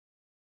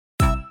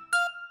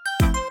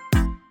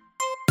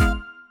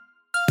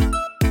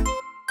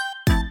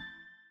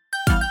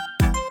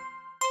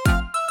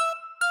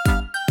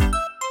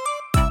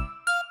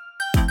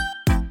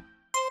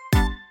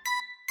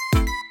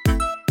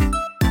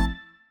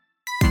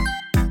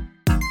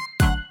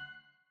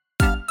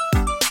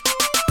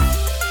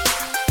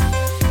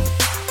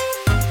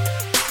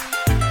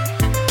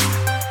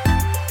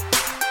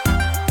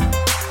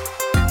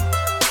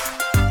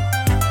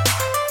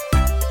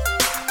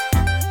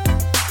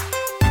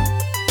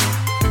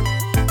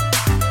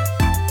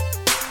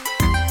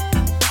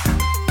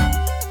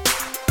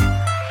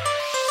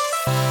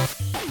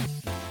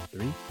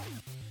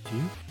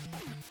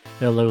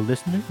Hello,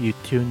 listener. You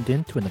tuned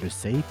in to another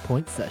Save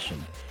Point session.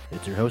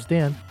 It's your host,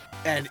 Dan.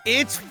 And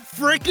it's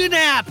freaking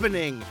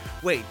happening!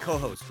 Wait,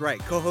 co-host, right.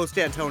 Co-host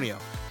Antonio.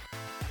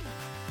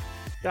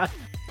 God,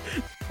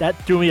 that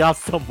threw me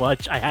off so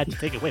much, I had to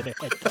take away the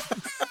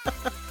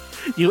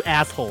headphones. You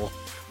asshole.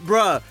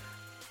 Bruh,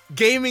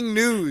 gaming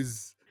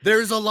news.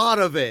 There's a lot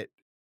of it.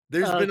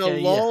 There's been a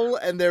lull,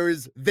 and there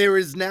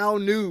is now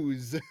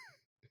news.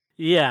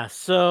 Yeah,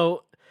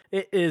 so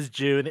it is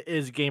June. It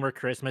is Gamer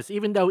Christmas.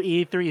 Even though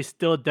E3 is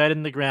still dead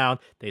in the ground,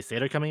 they say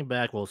they're coming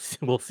back. We'll see.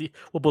 We'll see.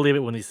 We'll believe it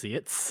when we see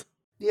it.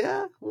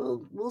 Yeah,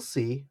 we'll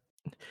see.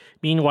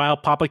 Meanwhile,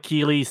 Papa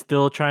Keely is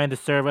still trying to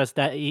serve us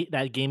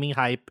that gaming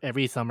hype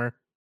every summer.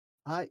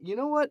 You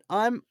know what?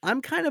 I'm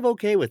kind of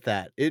okay with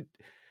that.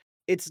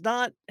 It's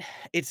not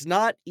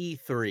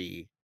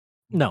E3,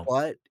 No.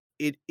 but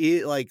it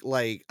is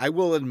like I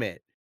will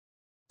admit,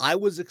 I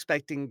was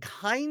expecting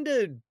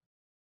kinda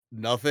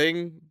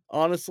nothing,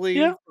 honestly,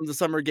 Yeah. from the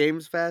Summer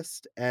Games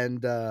Fest,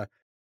 and,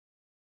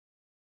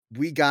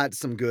 we got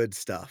some good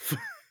stuff.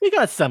 We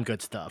got some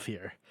good stuff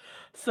here.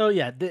 So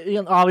yeah,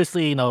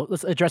 obviously,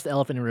 let's address the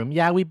elephant in the room.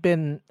 Yeah, we've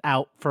been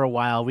out for a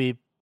while. We've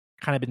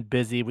kind of been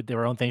busy with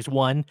their own things.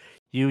 One,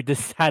 you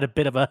just had a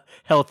bit of a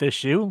health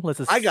issue. Let's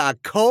just I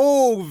got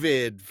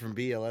COVID from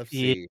yeah,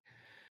 BLFC. It's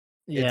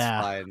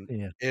yeah, fine.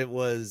 yeah. It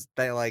was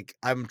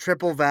I'm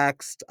triple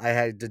vaxxed. I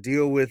had to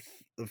deal with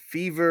a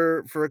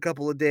fever for a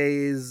couple of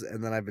days,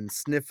 and then I've been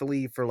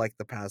sniffly for, like,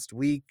 the past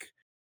week.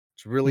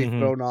 It's really Hmm.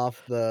 thrown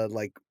off the,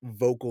 like,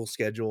 vocal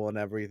schedule and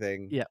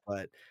everything, Yeah,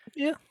 but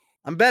yeah,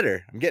 I'm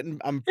better.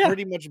 I'm yeah,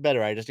 pretty much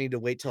better. I just need to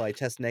wait till I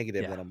test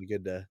negative, yeah, then I'll be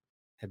good to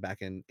head back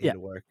yeah. into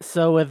work.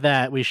 So with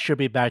that, we should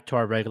be back to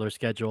our regular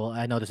schedule.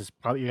 I know this is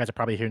probably you guys are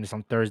probably hearing this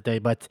on Thursday,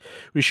 but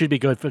we should be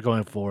good for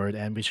going forward,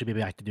 and we should be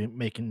back to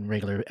making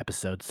regular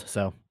episodes.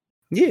 So,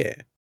 Yeah.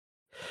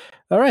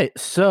 all right.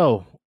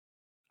 So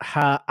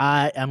how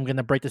I am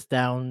gonna break this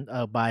down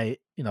by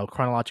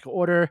chronological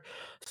order.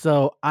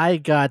 So I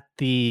got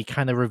the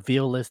kind of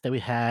reveal list that we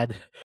had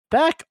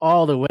back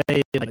all the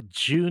way like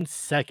June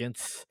 2nd.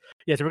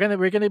 Yes, we're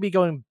gonna be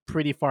going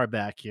pretty far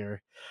back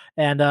here,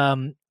 and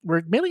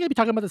we're mainly gonna be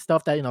talking about the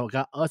stuff that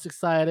got us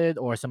excited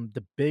or some of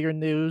the bigger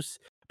news.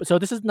 But so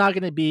this is not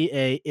gonna be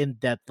a in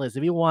depth list.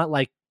 If you want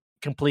like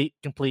complete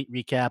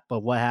recap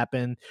of what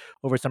happened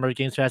over Summer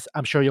Games Fest,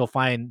 I'm sure you'll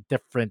find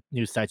different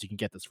news sites you can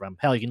get this from.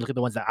 Hell, you can look at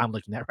the ones that I'm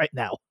looking at right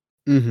now.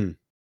 Mhm.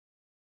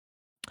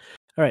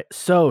 All right,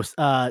 so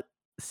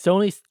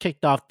Sony's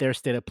kicked off their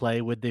state of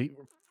play with the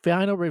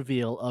final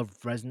reveal of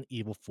Resident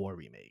Evil 4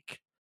 remake.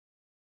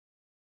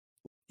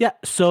 Yeah,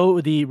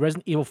 so the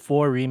Resident Evil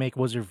 4 remake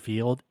was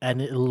revealed,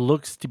 and it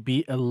looks to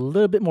be a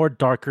little bit more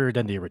darker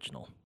than the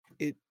original.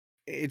 It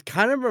it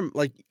kind of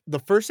like, the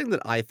first thing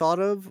that I thought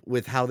of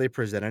with how they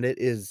presented it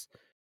is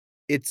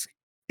it's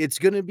it's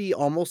gonna be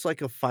almost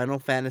like a Final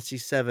Fantasy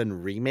VII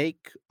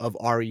remake of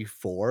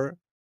RE4,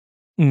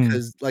 Mm,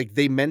 'cause, like,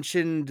 they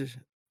mentioned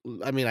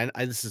I mean,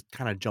 I this is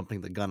kinda jumping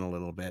the gun a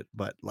little bit,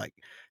 but, like,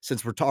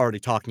 since we're already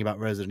talking about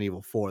Resident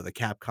Evil 4, the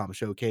Capcom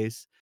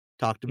showcase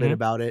talked a bit mhm.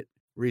 about it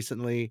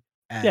recently,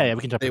 Yeah, yeah, and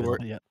we can jump they ahead a little were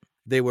bit. Yeah.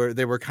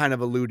 they were kind of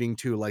alluding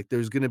to, like,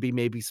 there's gonna be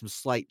maybe some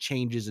slight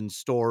changes in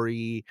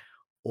story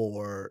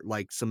or,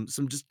 like, some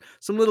just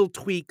some little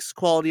tweaks,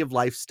 quality of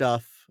life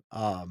stuff,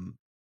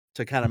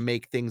 to kinda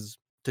make things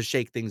to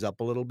shake things up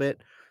a little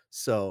bit.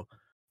 So,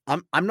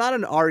 I'm not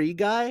an RE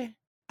guy.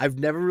 I've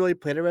never really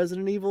played a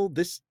Resident Evil.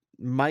 This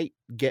might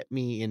get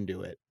me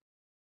into it.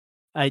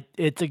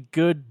 It's a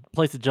good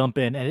place to jump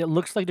in, and it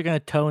looks like they're gonna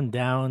tone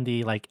down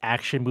the, like,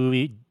 action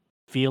movie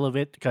feel of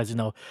it because,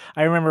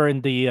 I remember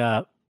in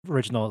the,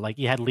 original, like,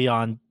 you had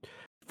Leon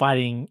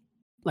fighting,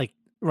 like,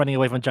 running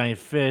away from giant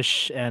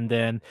fish and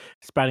then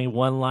spouting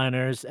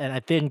one-liners, and I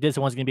think this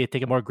one's gonna be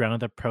take a more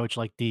grounded approach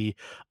like the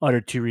other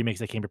 2 remakes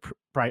that came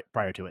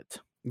prior to it.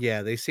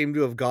 Yeah, they seem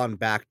to have gone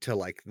back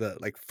to,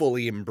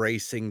 fully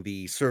embracing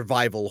the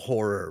survival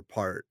horror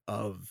part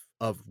of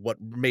what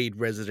made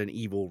Resident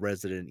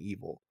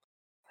Evil.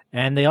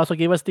 And they also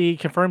gave us the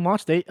confirmed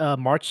launch date,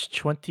 March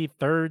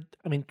 23rd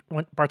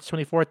March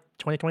 24th,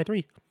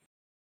 2023.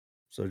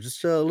 So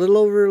just a little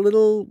over a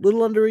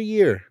little under a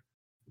year,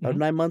 about Mhm,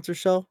 9 months or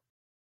so.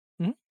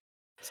 mhm.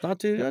 It's not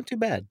too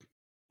bad.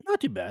 Not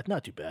too bad,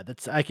 not too bad.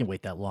 That's I can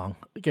wait that long.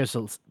 I guess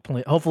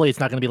hopefully it's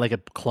not gonna be like a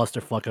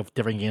clusterfuck of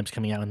different games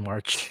coming out in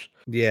March.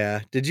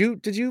 Yeah. Did you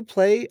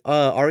play,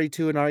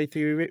 RE2 and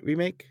RE3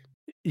 remake?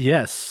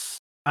 Yes.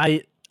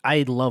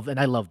 I love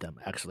them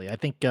actually. I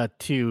think,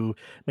 2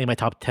 made my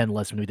top 10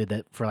 list when we did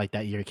that for, like,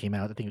 that year it came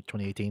out, I think it was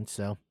 2018,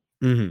 so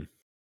Mhm.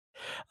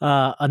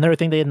 another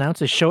thing they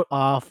announced is showed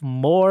off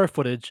more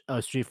footage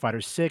of Street Fighter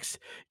 6,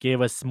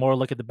 gave us more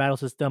look at the battle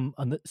system,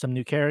 some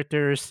new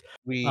characters.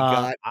 We Uh,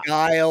 got uh,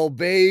 Guile, we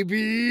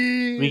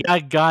baby!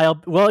 got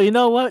Guile. Well, you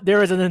know what?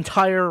 There is an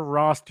entire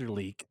roster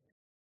leak.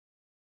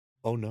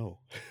 Oh, no.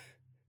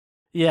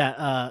 Yeah,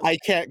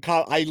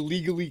 I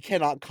legally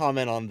cannot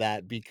comment on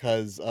that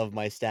because of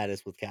my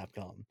status with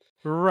Capcom.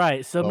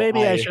 right. So So maybe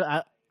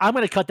I'm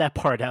gonna cut that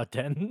part out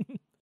then.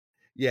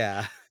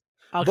 yeah.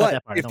 I'll cut But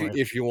that part out, don't worry.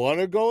 if you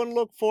wanna go and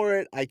look for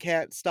it, I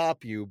can't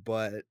stop you,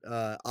 but,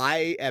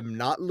 I am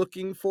not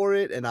looking for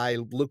it, and I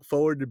look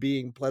forward to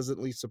being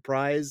pleasantly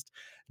surprised.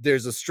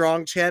 There's a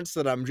strong chance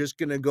that I'm just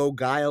gonna go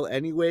Guile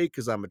anyway,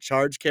 because 'cause I'm a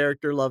charge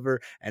character lover,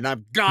 and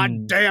I'm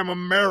Mm, goddamn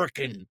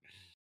American.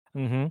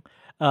 mhm.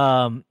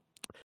 Um,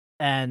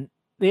 and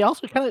they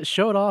also kinda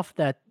showed off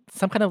that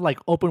some kind of, like,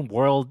 open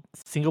world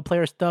single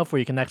player stuff where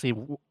you can actually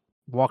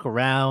walk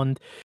around.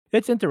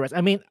 It's interesting.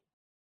 I mean,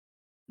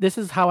 this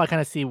is how I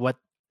kinda see what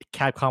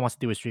Capcom wants to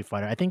do with Street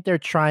Fighter. I think they're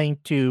trying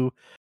to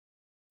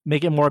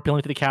make it more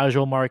appealing to the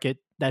casual market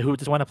that who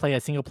just wanna play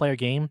a single player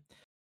game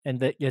and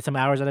that get some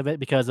hours out of it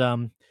because,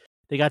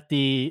 they got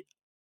the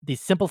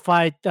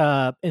simplified,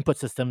 input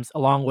systems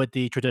along with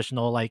the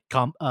traditional, like,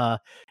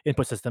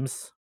 input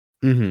systems.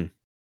 Mhm.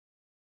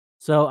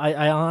 So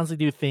I honestly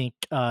do think,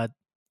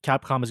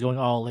 Capcom is going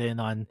all in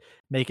on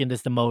making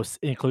this the most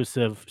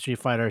inclusive Street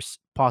Fighters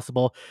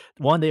possible.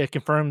 One, they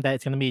confirmed that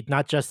it's gonna be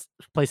not just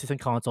PlayStation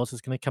consoles,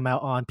 it's gonna come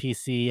out on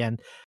PC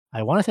and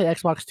I wanna say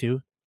Xbox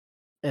too.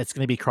 It's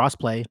gonna be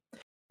crossplay.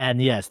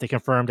 And yes, they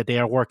confirmed that they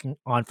are working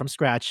on from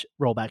scratch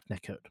rollback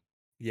netcode.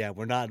 Yeah,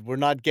 we're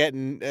not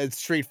getting,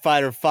 Street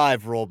Fighter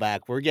 5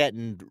 rollback, we're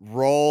getting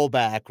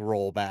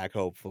rollback,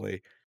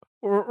 hopefully.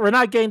 We're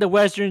not getting the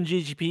Western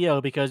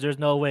GGPO because there's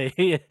no way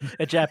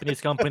a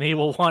Japanese company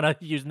will wanna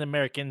use an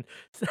American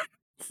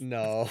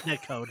No.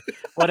 netcode.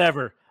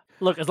 Whatever.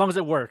 Look, as long as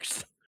it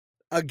works.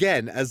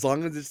 Again, as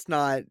long as it's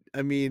not,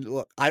 I mean,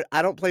 look, I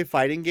don't play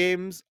fighting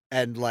games,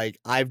 and, like,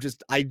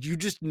 you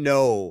just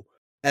know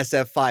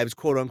SF5's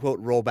quote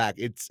unquote rollback.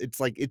 It's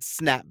like it's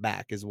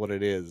snapback is what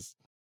it is.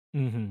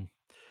 Mhm.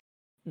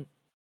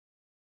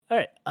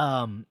 Alright,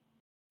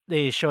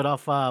 they showed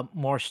off,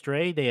 more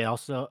Stray. They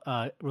also,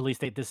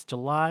 released date this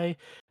July.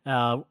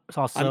 It's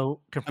I'm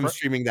also I'm confirmed.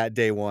 streaming that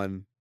day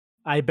one.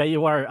 I bet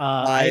you are.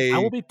 I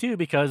will I be too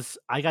because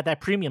I got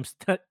that premium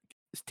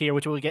tier,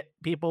 which will get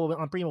people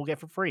on premium will get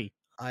for free.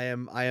 I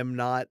am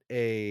not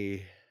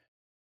a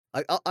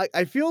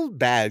I feel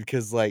bad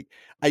because like,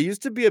 I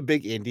used to be a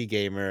big indie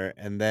gamer,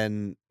 and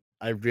then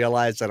I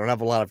realized I don't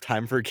have a lot of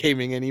time for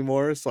gaming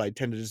anymore, so I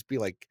tend to just be,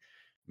 like,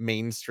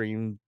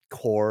 mainstream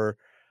core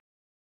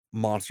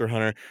Monster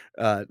Hunter,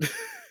 uh,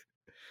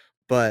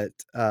 but,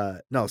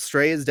 no,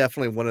 Stray is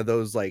definitely one of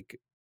those, like,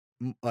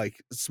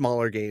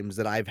 smaller games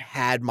that I've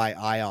had my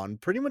eye on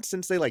pretty much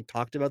since they, like,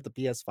 talked about the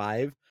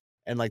PS5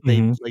 and, like,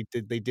 Mhm,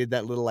 they did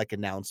that little, like,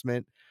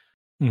 announcement.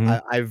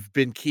 mhm. I've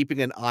been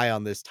keeping an eye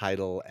on this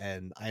title,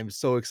 and I am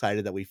so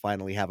excited that we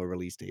finally have a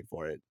release date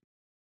for it.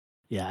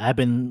 Yeah, I've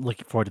been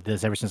looking forward to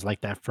this ever since,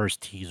 like, that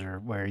first teaser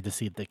where you just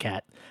see the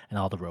cat and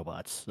all the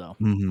robots, so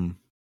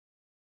Mhm.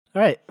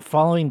 alright,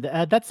 following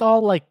the that's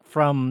all, like,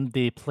 from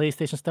the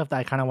PlayStation stuff that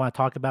I kinda wanna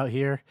talk about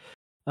here.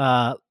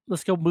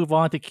 Let's go move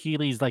on to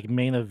Keeley's, like,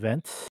 main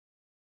event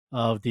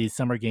of the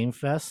Summer Game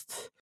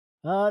Fest.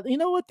 You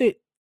know what? They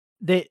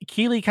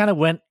Keeley kind of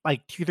went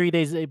like 2, 3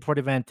 days before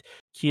the event.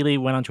 Keeley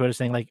went on Twitter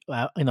saying, like,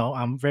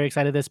 I'm very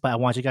excited this, but I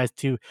want you guys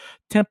to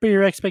temper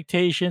your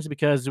expectations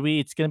because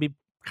it's gonna be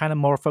kind of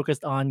more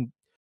focused on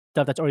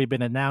stuff that's already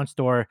been announced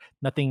or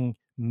nothing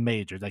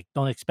major. Like,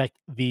 don't expect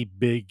the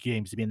big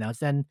games to be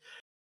announced. And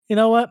you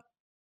know what?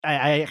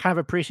 I kind of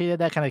appreciated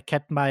that, kind of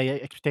kept my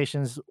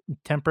expectations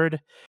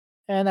tempered,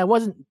 and I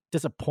wasn't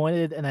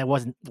disappointed and I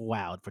wasn't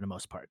wowed for the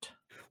most part.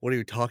 What are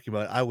you talking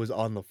about? I was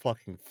on the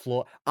fucking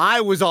floor.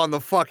 I was on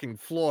the fucking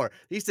floor.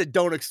 He said,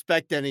 "Don't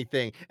expect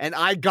anything," and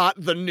I got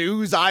the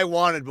news I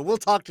wanted, but we'll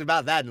talk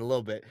about that in a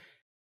little bit.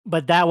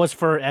 But that was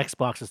for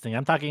Xbox's thing.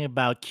 I'm talking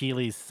about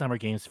Keeley's Summer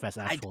Games Fest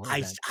actual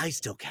event. I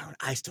still count it.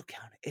 I still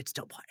count it. It's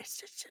still part.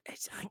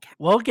 It's I count.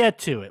 We'll get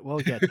to it.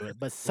 We'll get to it.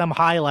 But some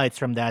highlights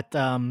from that.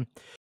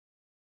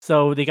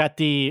 So they got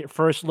the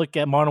first look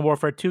at Modern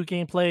Warfare 2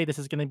 gameplay. This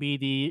is going to be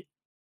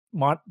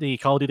the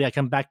Call of Duty I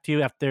come back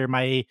to after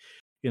my,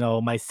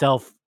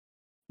 myself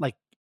like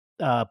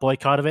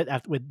boycott of it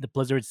after with the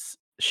Blizzard's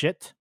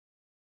shit.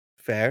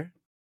 Fair.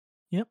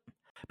 Yep.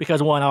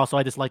 Because one, also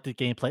I just like the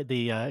gameplay,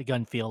 the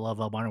gun feel of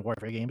Modern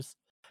Warfare games.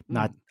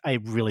 Not, Mm. I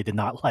really did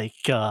not like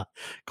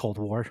Cold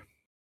War.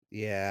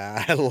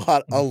 Yeah,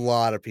 a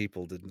lot of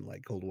people didn't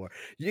like Cold War.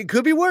 It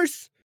could be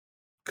worse.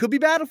 Could be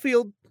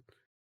Battlefield.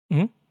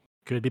 Mhm.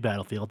 Could be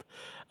Battlefield.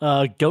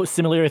 Goat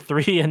Simulator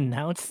 3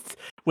 announced,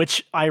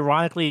 which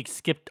ironically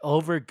skipped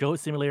over Goat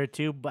Simulator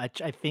 2,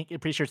 but I think I'm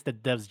pretty sure it's the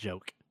dev's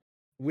joke.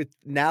 With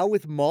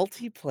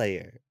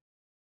multiplayer.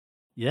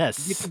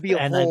 You get to Yes, be a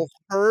and I whole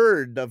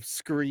herd of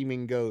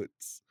screaming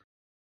goats.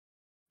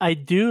 I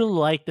do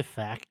like the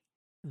fact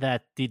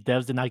that the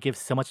devs did not give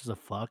so much as a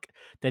fuck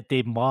that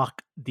they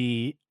mock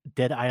the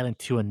Dead Island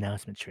 2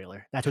 announcement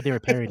trailer. That's what they were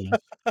parodying.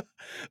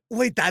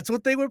 Wait, that's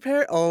what they were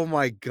oh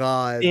my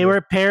They god.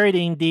 were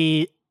parodying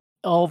the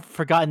old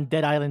forgotten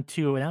Dead Island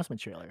 2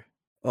 announcement trailer.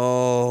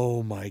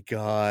 Oh my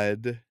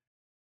god.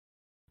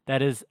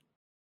 That is,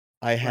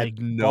 I like, had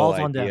no balls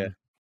on idea. them.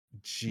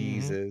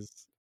 Mhm,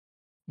 Jesus.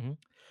 mhm.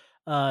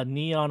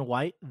 Neon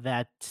white,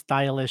 that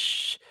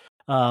stylish,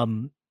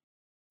 um,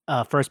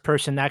 first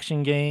person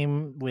action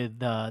game with,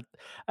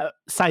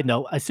 side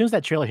note, as soon as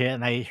that trailer hit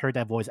and I heard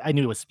that voice, I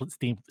knew it was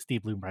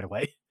Steve Bloom right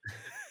away.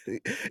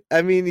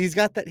 I mean, he's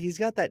got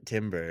that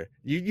timbre.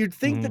 You'd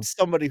think that Mhm,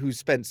 somebody who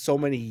spent so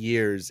many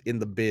years in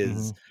the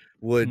biz mhm,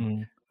 would,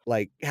 mhm.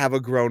 like, have a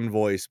grown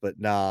voice, but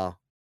nah,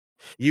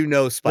 you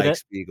know With Spike it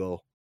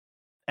Spiegel.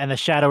 and the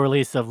shadow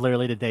release of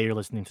literally the day you're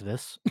listening to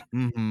this.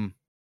 Mhm.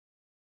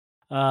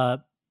 Uh,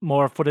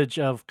 More footage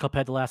of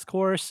Cuphead: The Last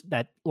Course,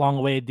 that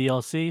long-awaited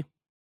DLC.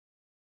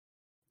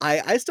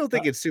 I still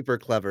Uh, think it's super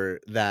clever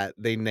that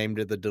they named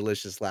it the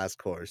Delicious Last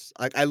Course.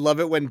 I love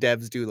it when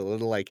devs do the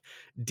little, like,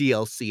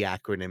 DLC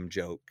acronym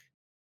joke.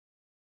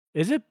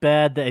 is it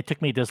bad that it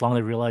took me this long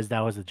to realize that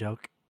was a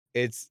joke?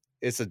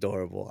 It's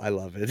adorable. I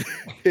love it.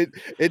 It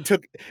it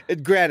took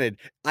it granted,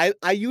 I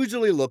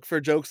usually look for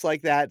jokes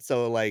like that,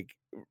 so, like,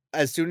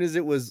 as soon as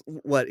it was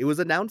what, it was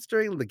announced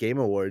during the Game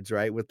Awards,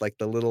 right? With, like,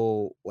 the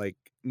little, like,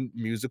 m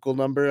musical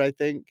number, I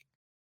think?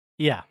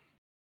 Yeah.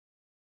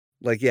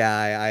 Like, yeah,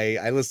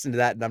 I listened to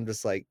that and I'm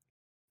just like,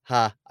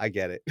 "Ha, I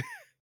get it."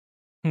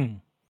 Hmm.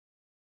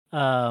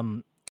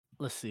 Um,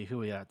 let's see who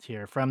we got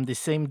here. From the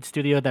same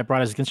studio that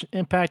brought us Genshin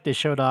Impact, they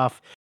showed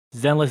off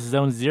Zenless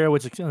Zone Zero,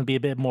 which is going to be a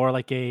bit more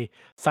like a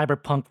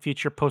cyberpunk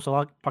future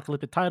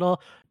post-apocalyptic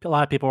title. A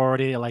lot of people are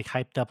already like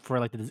hyped up for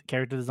like the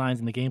character designs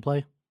and the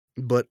gameplay.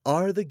 But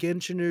are the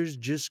Genshiners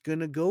just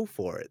gonna go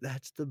for it?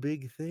 That's the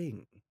big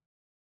thing.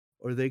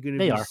 Or are they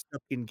gonna They be are.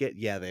 stuck in get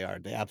yeah, they are,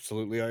 they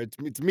absolutely are. It's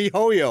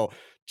MiHoYo.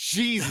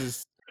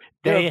 Jesus.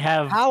 They're a They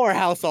have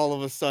powerhouse all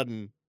of a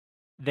sudden.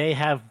 they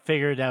have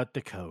figured out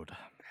the code.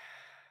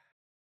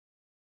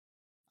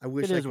 I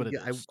It wish I is what could it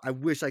get is. I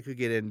wish I could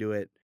get into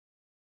it.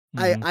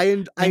 I Mhm. I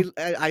en And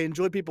I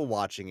enjoy people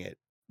watching it,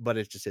 but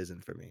it just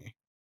isn't for me.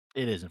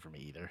 it isn't for me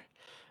either.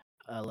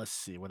 Let's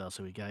see what else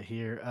have we got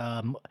here.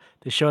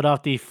 They showed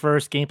off the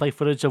first gameplay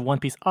footage of One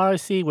Piece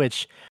Odyssey,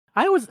 which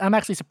I'm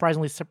actually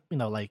surprisingly,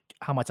 like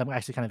how much I'm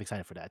actually kind of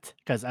excited for that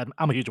because I'm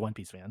a huge One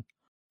Piece fan.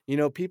 You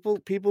know,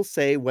 people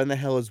say, "When the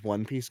hell is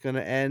One Piece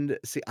gonna end?"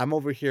 See, I'm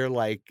over here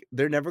like,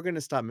 they're never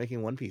gonna stop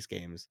making One Piece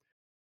games.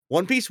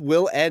 One Piece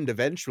will end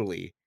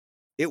eventually.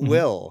 It Mhm.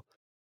 will,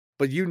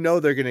 but you know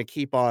they're gonna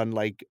keep on,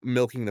 like,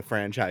 milking the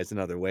franchise in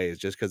other ways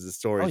just because the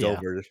Oh story's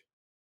yeah, over.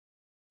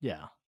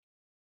 yeah.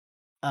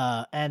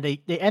 And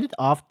they ended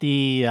off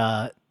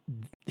the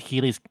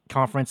Healy's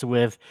conference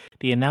with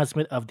the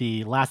announcement of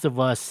the Last of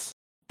Us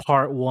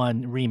Part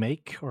One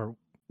remake or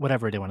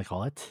whatever they want to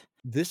call it.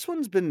 This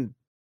one's been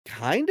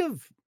kind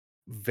of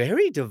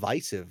very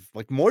divisive,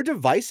 like, more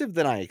divisive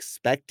than I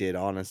expected,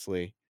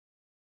 honestly.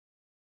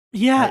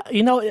 I Yeah,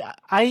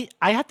 I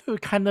have to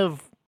kind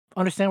of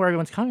understand where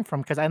everyone's coming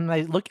from because when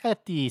I look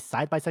at the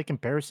side by side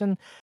comparison,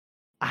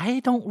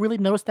 I don't really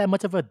notice that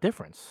much of a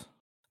difference.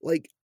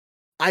 like,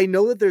 I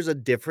know that there's a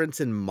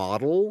difference in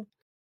model,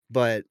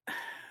 but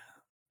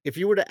if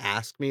you were to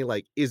ask me,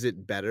 like, is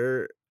it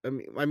better?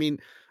 I mean,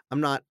 I'm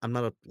not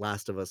a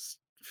Last of Us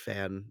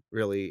fan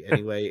really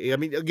anyway. I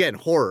mean, again,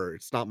 horror,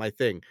 it's not my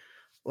thing.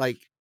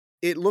 Like,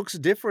 it looks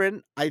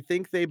different. I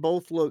think they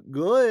both look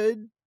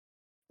good.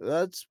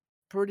 That's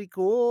pretty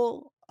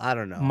cool. I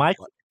don't know. My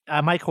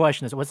my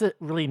question is, was it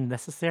really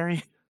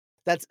necessary?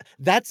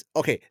 That's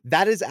okay,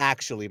 that is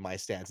actually my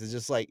stance. It's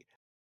just like,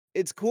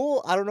 it's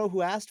cool. I don't know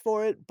who asked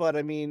for it, but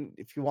I mean,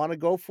 if you wanna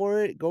go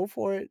for it, go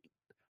for it.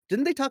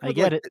 Didn't they talk I about,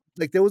 get it.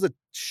 like, there was a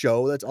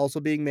show that's also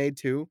being made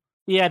too?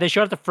 Yeah, they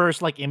showed the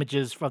first like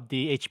images from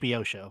the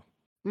HBO show.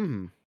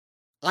 Mhm.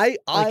 I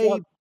Like,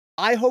 I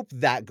I hope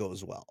that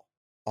goes well,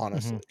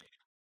 honestly. mhm,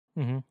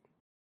 mhm.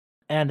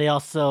 And they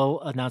also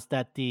announced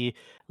that the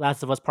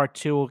Last of Us Part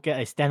Two will get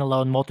a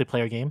standalone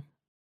multiplayer game,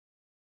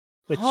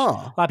 which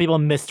Huh. a lot of people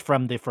missed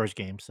from the first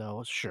game.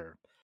 So sure.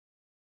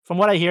 From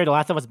what I hear, the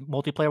Last of Us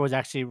multiplayer was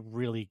actually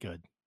really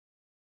good.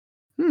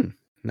 Hmm,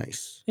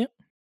 nice. Yep.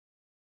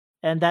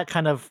 And that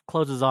kind of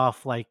closes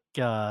off like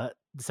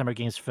December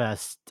Games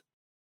Fest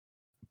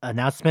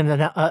announcement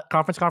and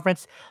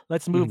conference.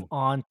 Let's move Mhm.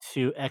 on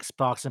to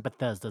Xbox and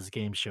Bethesda's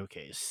game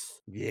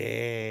showcase.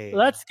 Yeah.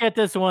 Let's get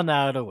this one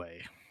out of the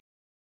way.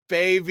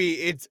 Baby,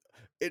 it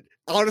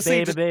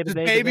honestly, Baby, baby,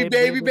 just baby, baby, baby,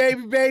 baby, baby.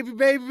 baby, baby,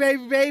 baby,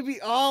 baby, baby.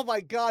 Oh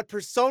my god,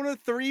 Persona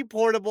 3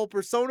 Portable,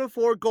 Persona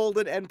 4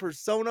 Golden, and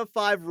Persona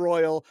 5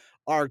 Royal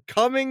are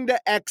coming to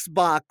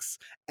Xbox,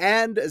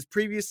 and as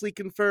previously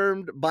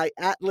confirmed by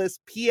Atlas,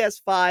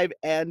 PS5,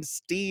 and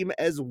Steam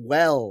as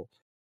well.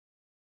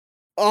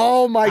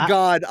 Oh my I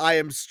god, I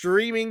am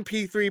streaming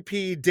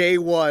P3P day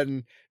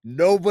 1.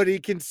 Nobody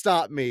can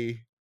stop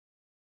me.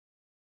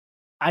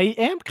 I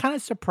am kind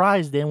of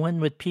surprised they went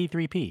with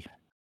P3P.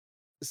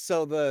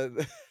 So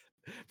the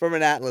from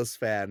an Atlas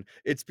fan,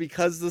 it's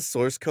because the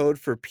source code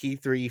for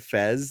P3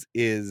 Fez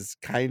is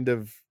kind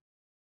of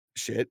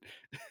shit.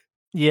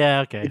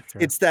 Yeah, okay, It's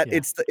fair. it's that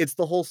Yeah. it's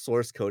the whole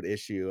source code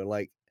issue, and,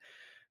 like,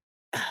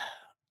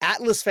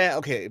 Atlas fan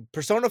okay,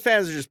 Persona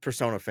fans are just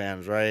Persona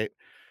fans, right?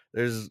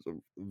 There's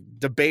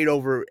debate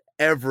over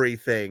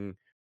everything.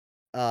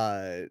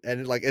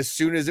 And, like, as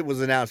soon as it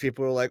was announced,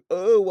 people were like,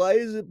 "Oh, why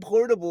is it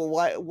portable?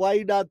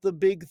 Why not the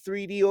big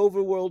 3D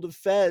overworld of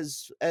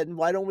Fez? And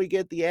why don't we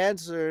get the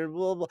answer?" And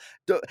blah, blah.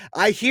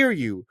 I hear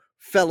you,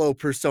 fellow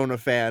Persona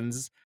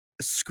fans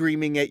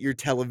screaming at your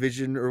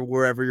television or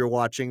wherever you're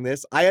watching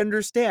this. I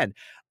understand.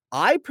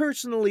 I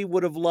personally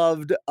would have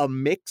loved a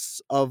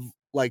mix of,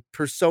 like,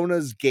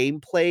 Persona's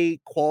gameplay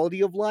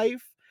quality of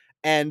life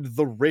and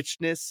the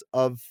richness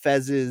of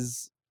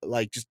Fez's,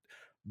 like, just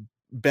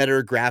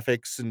better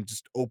graphics and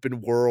just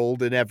open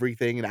world and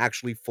everything and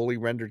actually fully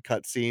rendered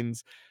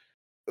cutscenes.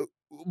 Uh,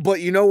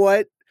 but you know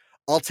what?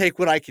 I'll take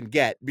what I can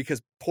get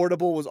because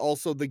Portable was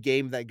also the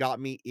game that got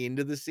me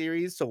into the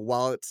series, so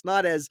while it's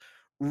not as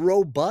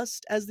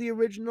robust as the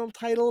original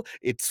title,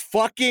 it's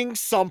fucking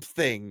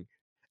something.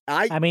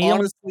 I I mean,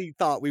 honestly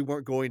thought we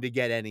weren't going to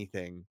get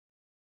anything.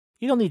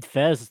 you don't need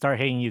Fez to start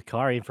hating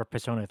Yukari for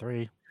Persona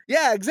 3.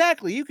 Yeah,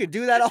 exactly, you can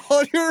do that all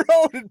on your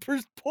own in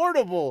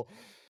Portable.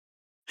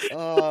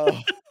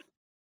 Uh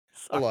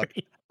Look,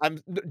 Sorry.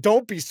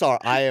 don't be sorry.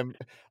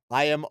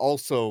 I am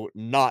also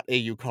not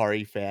a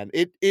Yukari fan.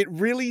 It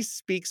really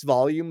speaks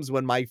volumes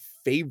when my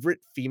favorite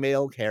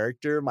female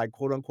character, my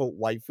quote unquote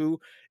waifu,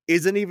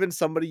 isn't even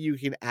somebody you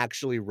can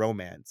actually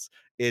romance.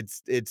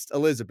 It's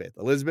Elizabeth.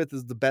 Elizabeth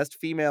is the best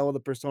female of the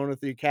Persona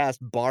 3 cast,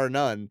 bar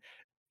none.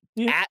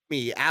 Yeah, At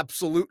me,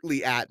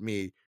 absolutely at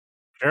me.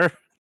 sure.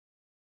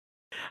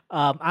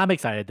 I'm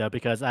excited though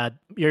because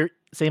you're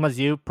same as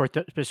you.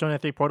 Persona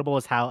 3 Portable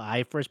is how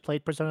I first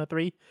played Persona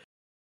 3.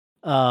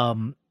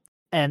 Um,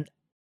 and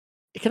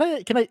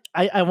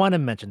I want to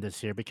mention this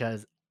here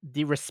because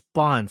the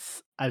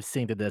response I've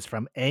seen to this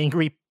from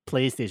angry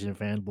PlayStation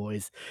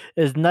fanboys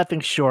is nothing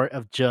short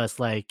of just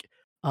like,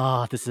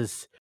 oh, this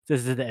is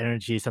the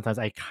energy sometimes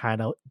I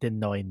kind of didn't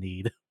know I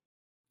need.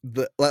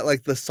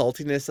 Like the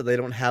saltiness that they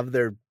don't have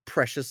their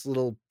precious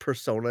little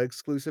Persona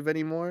exclusive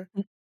anymore.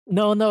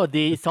 No, no,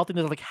 the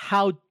saltiness of like,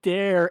 how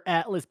dare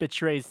Atlas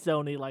betray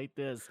Sony like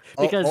this?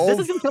 Oh, Because this oh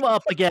is gonna come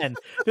up again.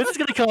 This is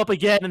gonna come up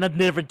again in a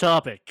different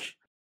topic.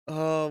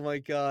 Oh my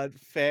god,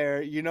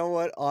 fair. You know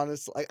what?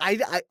 Honestly,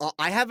 like,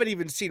 I haven't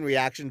even seen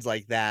reactions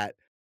like that.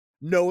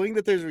 Knowing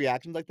that there's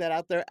reactions like that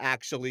out there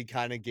actually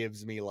kinda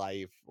gives me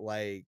life.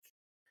 Like,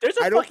 There's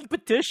a I don't fucking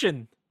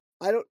petition.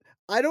 I don't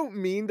I don't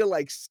mean to,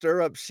 like,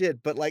 stir up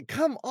shit, but, like,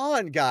 come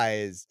on,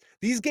 guys.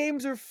 These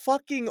games are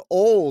fucking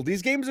old.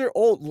 These games are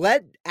old.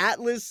 Let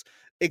Atlas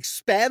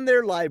expand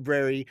their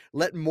library,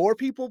 let more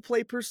people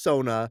play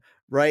Persona,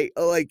 right?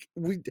 Like,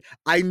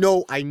 I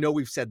know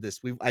we've said this.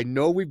 I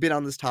know we've been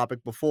on this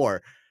topic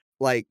before.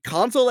 Like,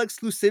 console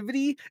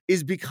exclusivity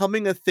is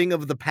becoming a thing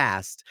of the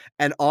past,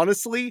 and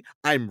honestly,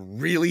 I'm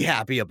really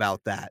happy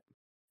about that.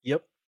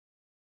 Yep.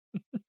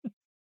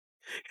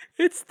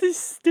 It's the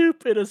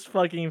stupidest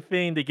fucking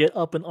thing to get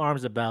up in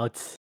arms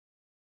about.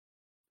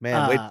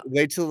 Man, Uh,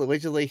 wait till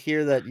they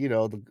hear that, you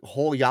know, the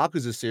whole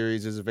Yakuza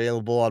series is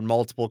available on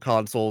multiple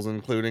consoles,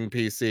 including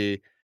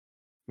PC.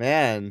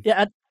 Man,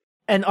 yeah,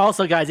 and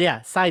also, guys,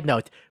 yeah, side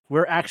note,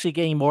 we're actually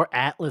getting more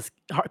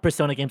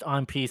Persona games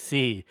on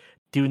PC.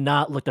 Do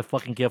not look the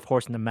fucking give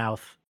horse in the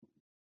mouth.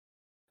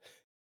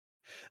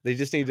 they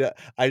just need to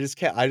I just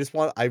can't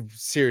I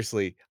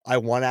seriously, I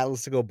want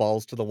Atlas to go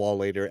balls to the wall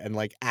later and,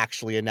 like,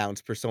 actually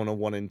announce Persona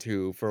 1 and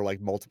 2 for,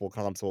 like, multiple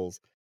consoles.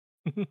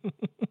 So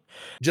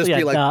Just yeah,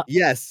 be like,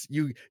 "Yes,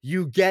 you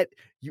get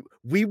you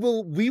we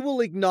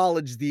will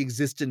acknowledge the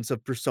existence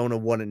of Persona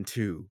 1 and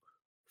 2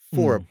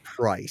 for a mm.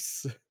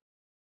 price."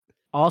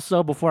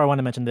 Also, before I want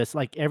to mention this,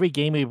 like every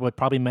game we would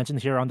probably mention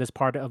here on this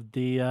part of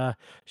the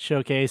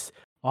showcase,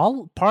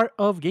 all part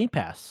of Game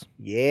Pass.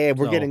 Yeah,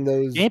 we're So getting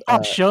those, Game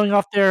Pass showing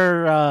off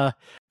their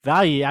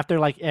value after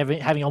like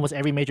having almost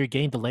every major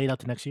game delayed out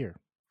to next year.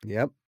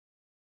 yep.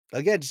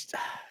 Again, just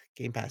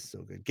Game Pass is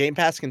so good. Game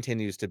Pass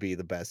continues to be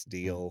the best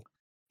deal.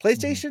 Mhm.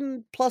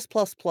 PlayStation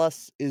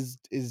Plus is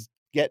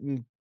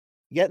getting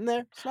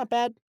there. It's not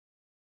bad.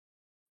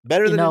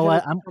 Better You than know Nintendo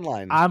what? Switch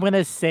Online. I'm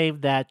gonna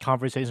save that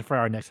conversation for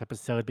our next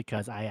episode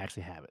because I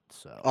actually have it.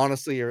 So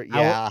Honestly, I will.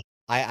 yeah.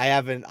 I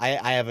haven't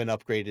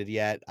upgraded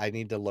yet. I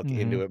need to look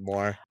into Mhm. it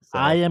more.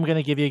 I So, am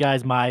gonna give you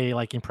guys my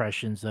like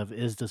impressions of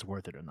is this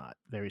worth it or not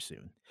very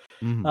soon.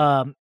 mhm.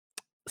 Um,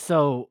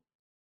 so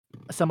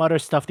some other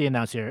stuff they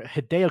announced here.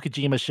 Hideo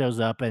Kojima shows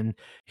up and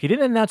he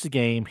didn't announce the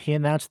game. He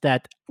announced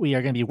that we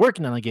are gonna be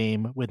working on a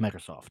game with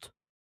Microsoft.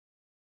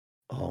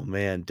 Oh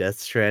man, Death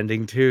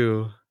Stranding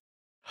 2.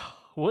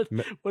 What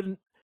Me what an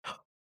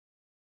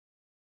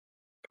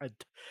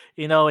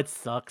you know, it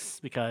sucks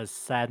because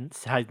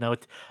side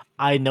note,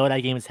 I know that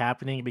game is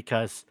happening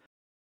because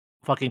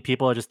fucking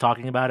people are just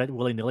talking about it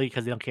willy-nilly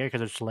because they don't care because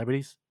 'cause they're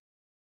celebrities.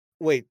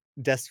 wait,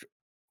 Death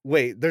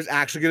wait, there's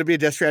actually gonna be a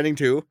Death Stranding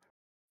 2?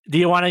 Do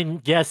you wanna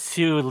guess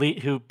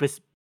who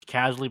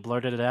casually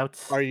blurted it out?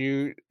 Are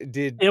you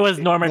did It was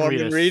Norman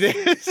Norman Reedus.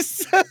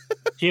 Reedus?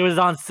 He was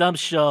on some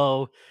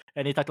show,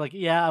 and he talked like,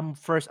 "Yeah, I'm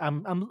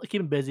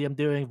keeping busy, I'm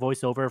doing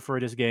voiceover for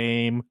this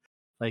game."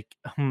 Like,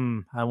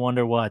 I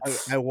wonder I what.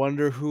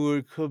 wonder who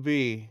it could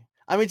be.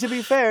 I mean, to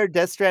be fair,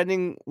 Death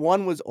Stranding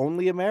 1 was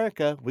only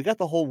America. We got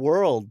the whole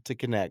world to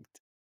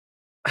connect.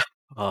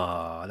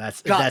 Oh, God,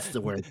 that's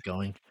the word it's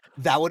going.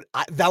 that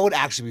would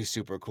actually be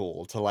super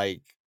cool to,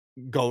 like,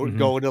 Mhm,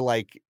 go to,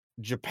 like,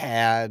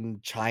 Japan,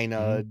 mhm.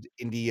 China,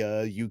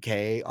 India,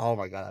 UK. Oh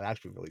my god, that'd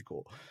actually be really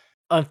cool.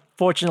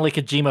 Unfortunately,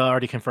 Kojima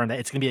already confirmed that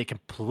it's gonna be a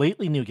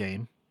completely new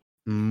game.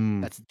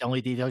 Mm. That's the only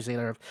details they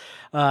of.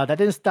 That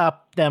didn't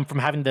stop them from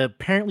having to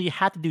apparently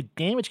had to do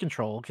damage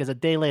control because a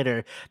day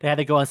later they had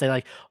to go and say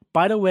like,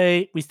 by the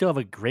way, we still have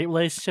a great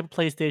relationship with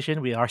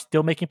PlayStation. We are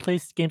still making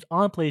games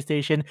on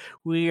PlayStation.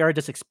 We are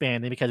just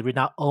expanding because we're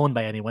not owned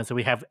by anyone, so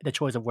we have the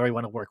choice of where we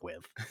want to work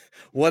with.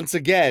 Once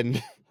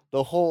again,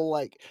 the whole,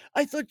 like,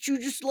 "I thought you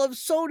just loved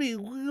Sony,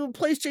 we're a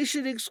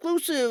PlayStation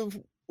exclusive.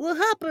 What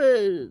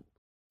happened?"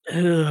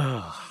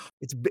 Ugh.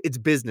 It's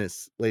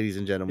business, ladies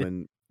and It-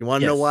 gentlemen.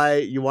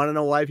 yes, You wanna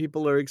know why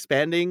people are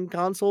expanding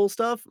console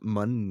stuff?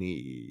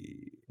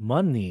 Money.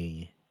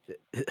 money.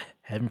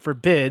 Heaven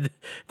forbid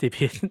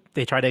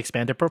they try to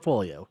expand their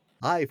portfolio.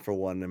 I, for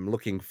one, am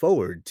looking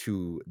forward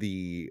to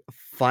the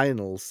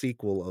final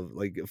sequel of,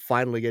 like,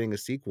 finally getting a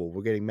sequel.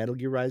 We're getting Metal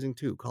Gear Rising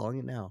 2, calling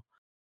it now.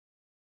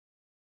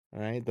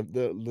 Alright?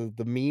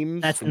 The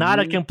memes That's not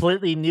a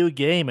completely new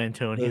game,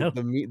 Antonio.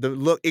 the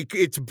look,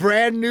 it's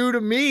brand new to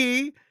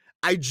me.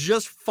 I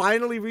just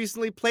finally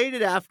recently played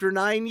it after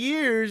 9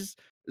 years.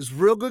 It's a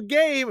real good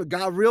game. It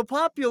got real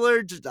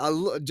popular. Just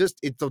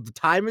it's the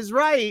time is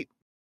right.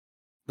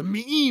 The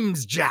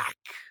memes, Jack.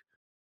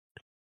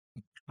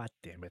 God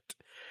damn it.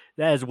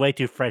 That is way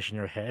too fresh in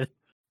your head.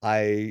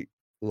 I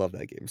love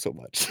that game so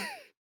much.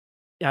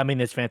 I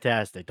mean, it's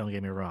fantastic, don't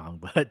get me wrong,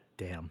 but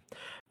damn.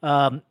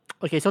 Um,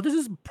 okay, so this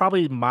is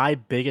probably my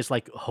biggest,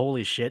 like,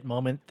 holy shit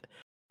moment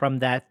from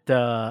that,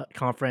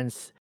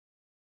 conference.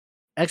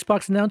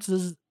 Xbox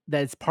announces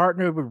that it's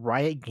partnered with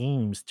Riot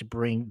Games to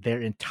bring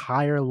their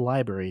entire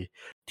library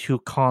to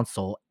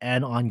console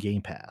and on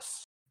Game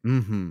Pass.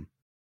 Mhm.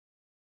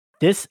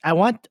 This I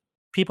want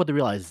people to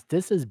realize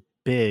this is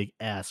big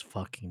ass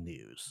fucking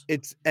news.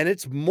 It's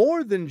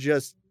more than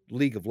just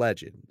League of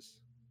Legends.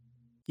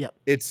 Yep.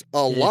 It's a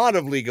It lot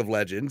of League of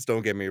Legends,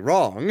 don't get me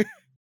wrong,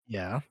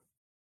 yeah.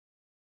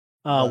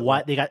 but, like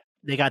What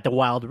they got the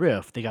Wild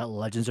Rift, they got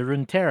Legends of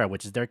Runeterra,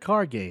 which is their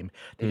card game.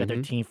 They got their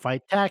mhm. Team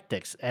Fight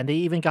Tactics, and they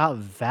even got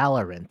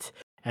Valorant.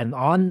 And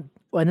on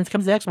when it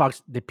comes to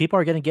Xbox, the people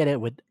are gonna get it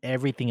with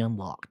everything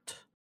unlocked.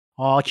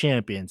 All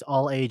champions,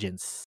 all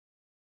agents.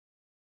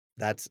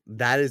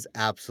 That is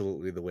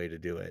absolutely the way to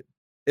do it.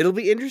 It'll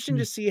be interesting Mm.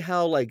 to see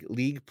how, like,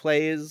 League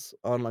plays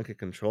on, like, a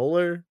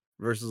controller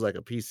versus, like,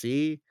 a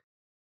PC,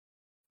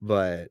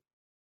 but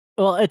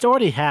Well, it's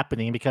already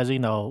happening because,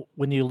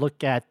 when you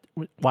look at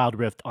Wild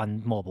Rift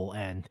on mobile,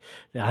 and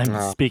I'm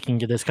uh, speaking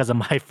to this because of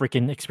my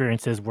freaking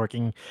experiences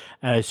working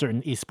at a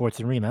certain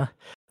esports arena,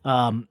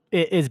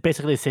 it is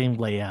basically the same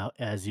layout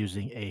as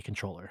using a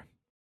controller.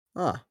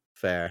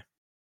 fair.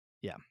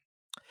 Yeah.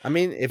 I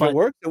mean, if it But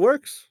works, it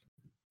works.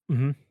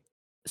 mhm.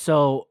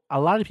 So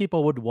a lot of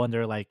people would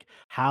wonder, like,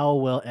 how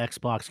will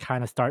Xbox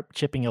kind of start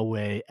chipping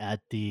away at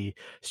the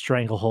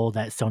stranglehold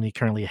that Sony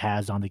currently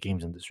has on the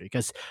games industry?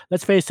 Because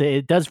let's face it,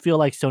 it does feel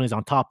like Sony's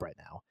on top right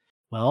now.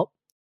 Well,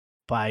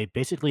 by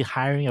basically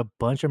hiring a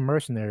bunch of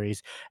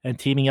mercenaries and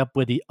teaming up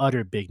with the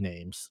other big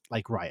names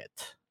like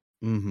Riot.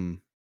 Mhm.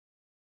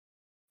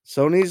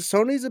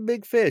 Sony's a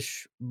big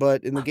fish,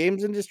 but in the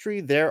games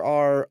industry, there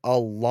are a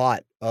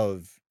lot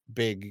of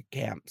big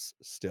camps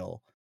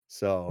still.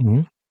 So,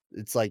 Mhm.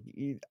 it's like,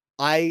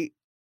 I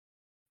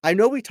I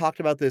know we talked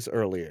about this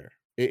earlier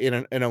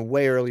in a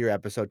way earlier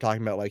episode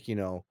talking about, like,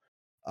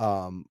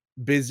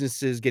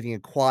 businesses getting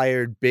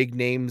acquired, big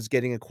names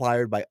getting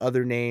acquired by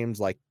other names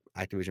like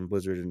Activision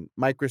Blizzard and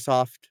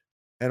Microsoft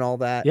and all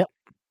that. Yep.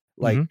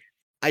 Like, Mhm.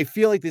 I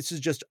feel like this is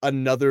just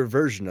another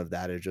version of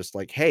that. It's just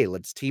like, "Hey,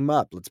 let's team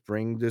up. Let's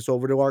bring this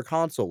over to our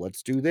console.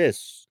 Let's do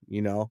this,"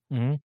 you know?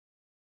 Mhm.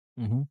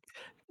 Mhm.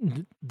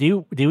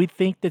 Do we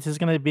think this is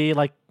gonna be,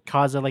 like,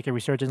 cause of, like, a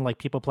resurgence, like,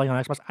 people playing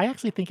on Xbox? I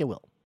actually think it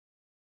will.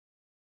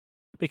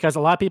 Because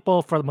a lot of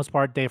people, for the most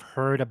part, they've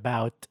heard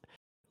about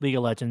League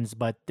of Legends,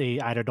 but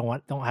they either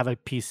don't have a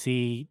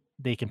PC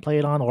they can play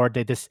it on, or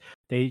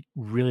they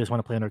really just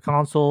wanna play on their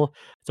console.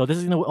 So this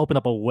is gonna open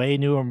up a way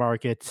newer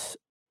market,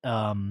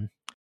 um,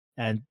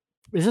 and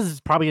this is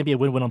probably gonna be a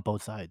win-win on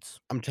both sides.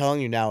 I'm telling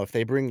you now, if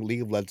they bring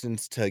League of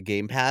Legends to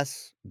Game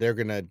Pass, they're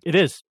gonna It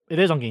is. It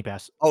is on Game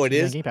Pass. Oh, It's it gonna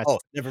be on is? Game Pass. Oh,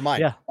 never mind.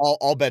 Yeah.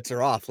 All bets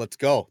are off. Let's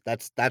go.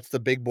 That's the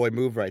big boy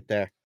move right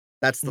there.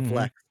 That's the Mhm.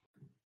 flex.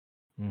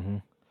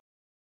 Mhm.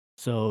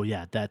 So,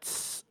 yeah,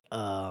 that's,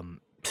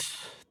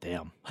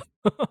 damn.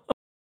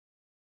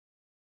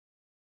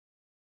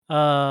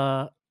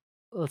 Uh,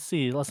 let's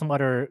see, let's some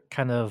other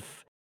kind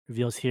of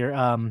reveals here.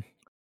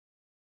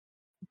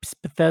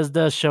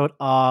 Bethesda showed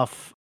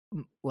off,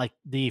 like,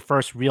 the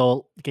first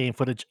real game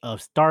footage of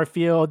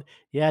Starfield.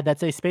 Yeah,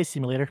 that's a space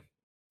simulator.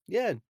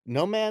 Yeah,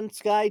 No Man's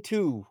Sky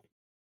 2.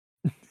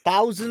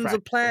 Thousands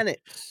of Practically.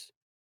 planets.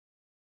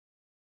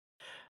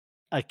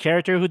 A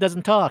character who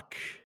doesn't talk.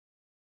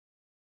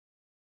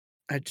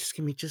 Just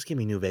give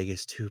me New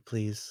Vegas 2,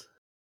 please.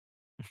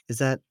 Is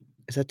that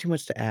is that too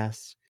much to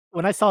ask?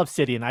 when I saw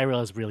Obsidian, I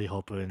was really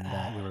hoping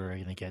that we were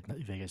gonna get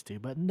New Vegas 2,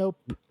 but nope.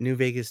 New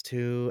Vegas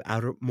 2,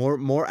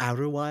 more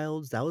Outer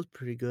Wilds, that was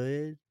pretty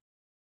good.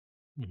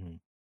 Mhm.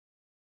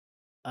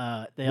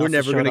 They We're also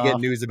never showed gonna get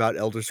off news about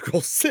Elder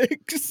Scrolls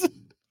 6.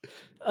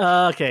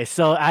 okay,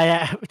 so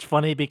it's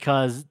funny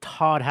because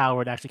Todd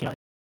Howard actually came out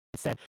and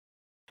said,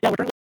 "Yeah, we're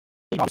currently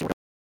obviously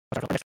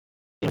we're next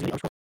game is gonna be Elder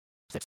Scrolls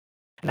 6,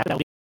 and after that will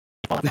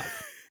be Fallout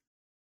 5.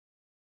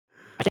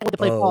 I can't wait to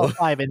play Oh. Fallout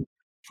 5 in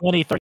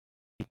 2030."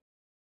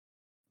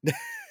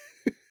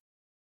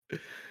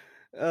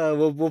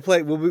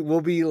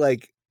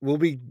 We'll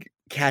be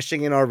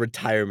cashing in our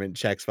retirement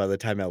checks by the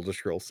time Elder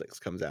Scrolls 6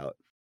 comes out.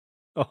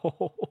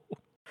 Oh,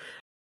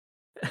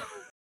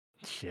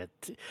 shit.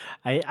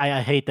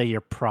 I hate that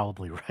you're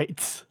probably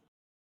right.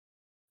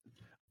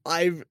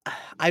 I've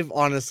I've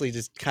honestly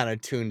just kinda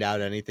tuned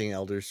out anything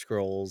Elder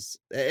Scrolls.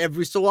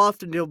 Every so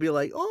often, they'll be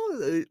like,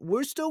 "Oh,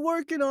 we're still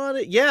working on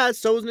it." "Yeah,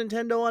 so is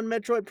Nintendo on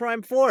Metroid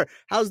Prime 4.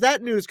 How's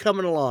that news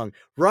coming along?"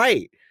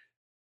 "Right."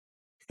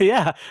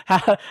 Yeah,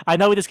 I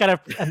know we just got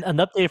an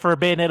update for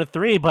Bayonetta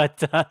 3,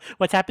 but,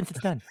 what's happened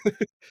since then?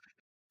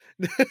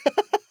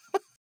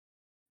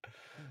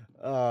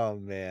 Oh,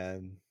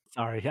 man.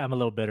 Sorry, I'm a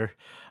little bitter.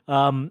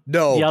 No,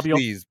 Diablo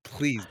please,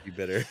 please be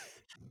bitter.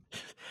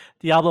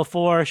 Diablo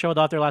 4 showed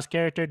off their last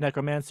character,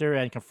 Necromancer,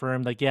 and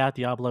confirmed, like, yeah,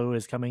 Diablo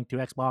is coming to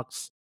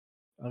Xbox.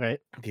 Okay.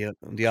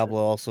 Diablo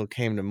also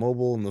came to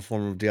mobile in the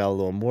form of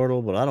Diablo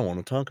Immortal, but I don't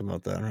wanna talk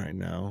about that right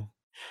now.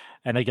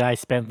 And the guy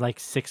spent, like,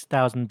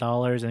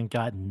 $6,000 and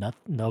got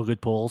no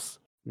good pulls.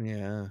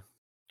 Yeah.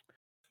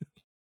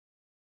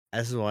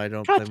 This is why I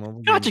don't play Gotcha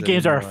mobile gotcha games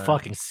games are a anymore.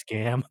 fucking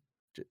scam.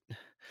 J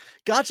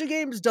Gacha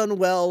games done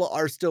well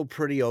are still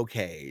pretty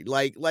okay.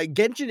 Like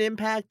Genshin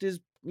Impact is,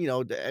 I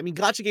mean,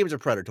 gacha games are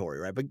predatory,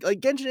 right? But,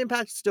 like, Genshin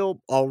Impact's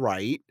still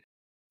alright.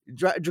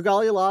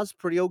 Dragalia Law's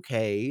pretty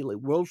okay. Like,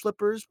 World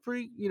Flipper's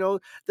pretty,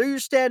 they're your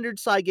standard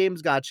side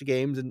games, gacha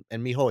games, and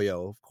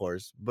MiHoYo, of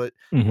course. But,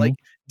 Mhm, like,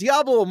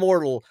 Diablo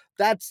Immortal,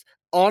 that's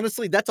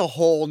honestly, that's a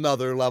whole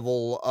nother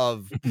level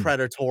of mhm,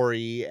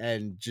 predatory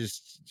and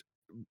just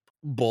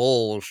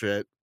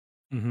bullshit.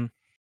 mhm.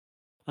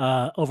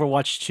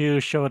 Overwatch 2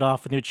 showed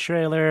off a new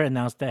trailer,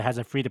 announced that it has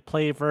a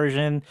free-to-play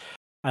version.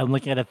 I'm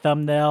looking at a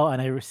thumbnail,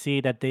 and I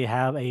see that they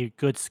have a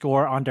good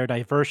score on their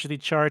diversity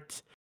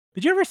chart.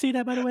 Did you ever see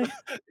that, by the way?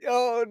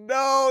 Oh,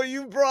 no,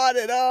 you brought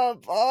it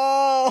up.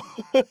 Oh.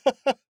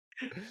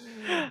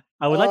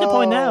 I would like to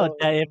point out Oh,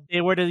 that if they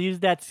were to use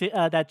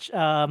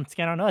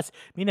scan on us,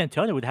 me and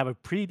Antonio would have a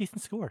pretty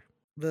decent score.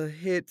 the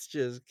hits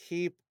just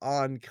keep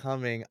on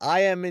coming.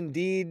 I am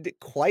indeed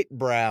quite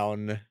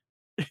brown.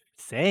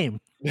 Same.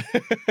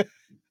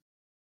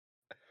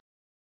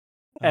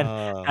 And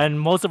Uh, and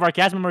most of our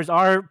cast members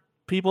are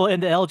people in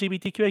the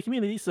LGBTQA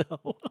community, so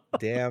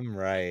damn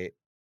right.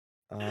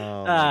 Oh my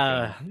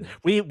uh, god.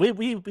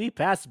 we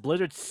passed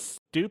Blizzard's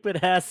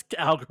stupid ass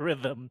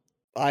algorithm.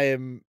 I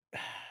am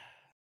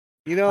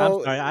I'm you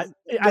sorry. I know,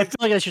 I feel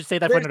like I should say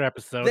that for there's another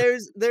episode.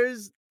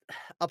 there's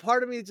a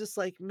part of me just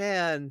like,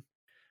 "Man,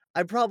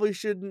 I probably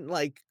shouldn't,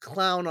 like,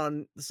 clown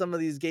on some of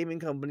these gaming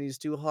companies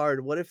too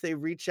hard. What if they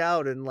reach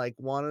out and, like,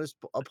 want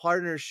a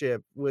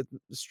partnership with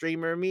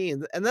streamer me?"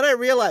 And then I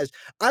realized,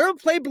 I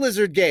don't play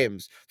Blizzard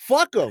games.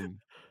 Fuck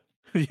them.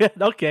 Yeah,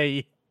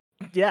 okay.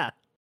 Yeah.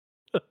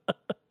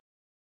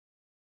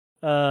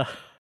 Uh,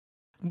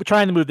 we're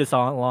trying to move this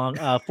on along.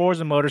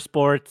 Forza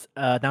Motorsport,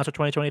 announced for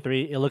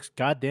 2023. It looks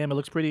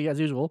pretty as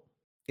usual.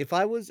 If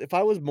I was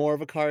more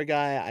of a car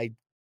guy, I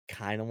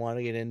kinda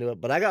wanna get into it,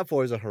 but I got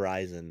Forza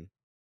Horizon.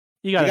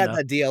 You They got got enough.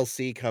 that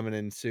DLC coming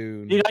in You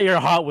soon. got your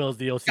Hot Wheels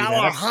DLC, Got man.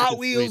 our That's Hot freaking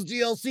sweet. Wheels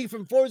DLC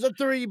from Forza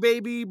 3,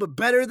 baby, but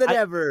better than I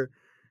ever.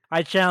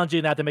 I challenge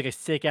you now to make a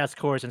sick ass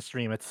course and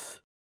stream it.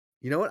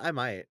 You know what? I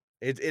might.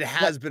 It Yeah,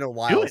 has been a do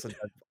while it. since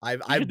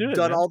I've You should do I've it,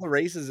 done man. all the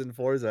races in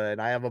Forza,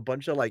 and I have a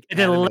bunch of, like, And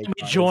then anime let me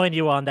cars. join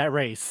you on that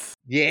race.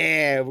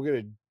 Yeah, we're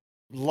gonna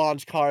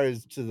launch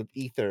cars to the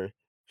ether.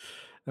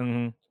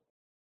 Mhm.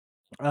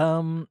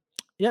 Um,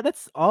 yeah,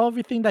 that's all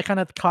everything that kind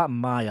of caught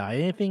my eye.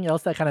 Anything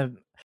else that kind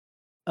of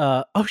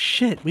oh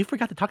shit, we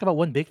forgot to talk about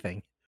one big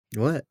thing.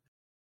 What?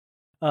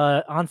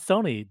 On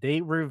Sony,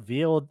 they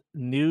revealed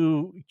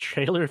new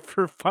trailer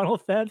for Final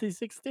Fantasy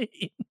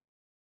 16.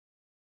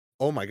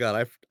 Oh my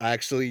god, I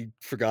actually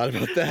forgot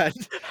about that.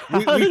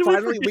 We How we did we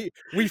finally forget?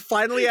 we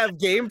finally have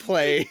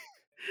gameplay.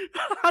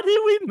 How did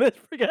we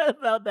forget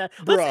about that?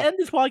 Let's Bruh. end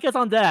this podcast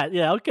on that.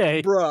 Yeah,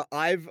 okay. Bruh,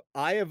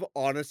 I have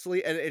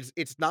honestly, and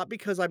it's not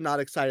because I'm not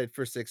excited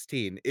for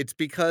 16, it's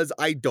because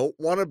I don't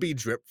wanna be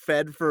drip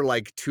fed for,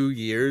 like, 2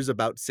 years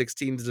about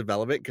 16's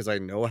development because I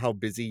know how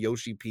busy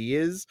Yoshi P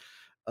is.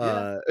 Yeah.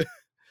 Uh,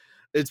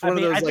 it's one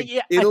of those, I like, think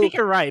yeah, I it'll think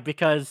you're right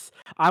because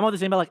I'm on the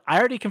same like I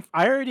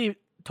already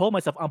told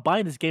myself I'm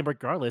buying this game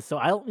regardless, so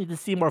I don't need to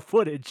see more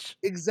footage.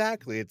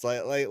 exactly, it's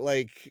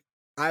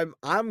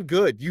I'm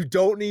good, you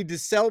don't need to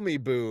sell me,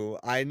 boo.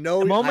 The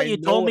moment I you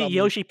know told what me I'm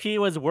Yoshi P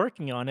was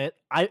working on it,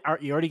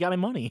 you already got my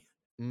money.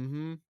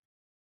 Mhm.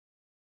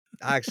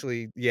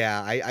 Actually,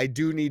 yeah, I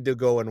do need to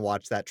go and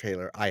watch that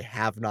trailer. I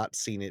have not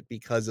seen it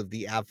because of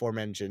the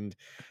aforementioned,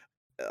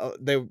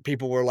 they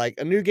people were like,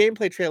 "A new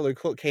gameplay trailer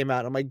came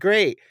out." I'm like,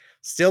 "Great,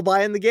 still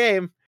buying the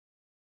game."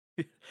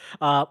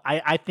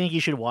 I think you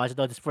should watch it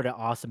though, just for the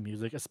awesome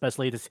music,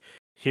 especially just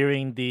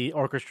hearing the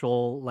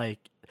orchestral like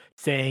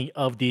saying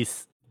of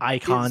these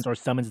icons Is or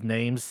summons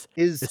names.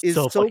 is It's is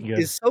so So fucking good.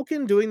 is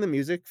Soken doing the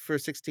music for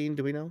 16?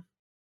 Do we know?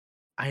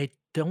 I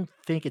don't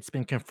think it's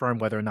been confirmed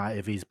whether or not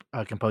if he's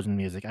composing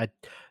music. I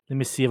let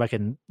me see if I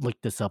can look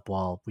this up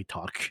while we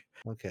talk.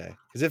 Okay,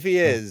 because if he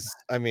So is,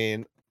 I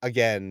mean,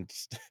 again,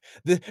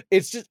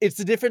 it's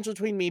the difference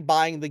between me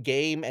buying the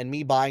game and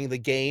me buying the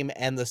game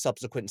and the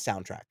subsequent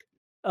soundtrack.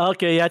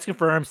 okay, yeah, it's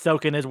confirmed.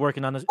 Soken is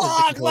working on this, is the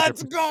Fuck, composer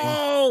let's for 16.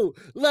 go!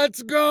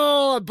 Let's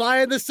go! I'm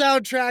buying the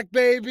soundtrack,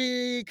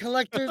 baby!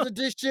 Collector's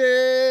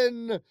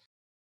edition!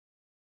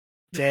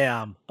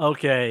 Damn.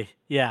 Okay.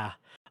 Yeah.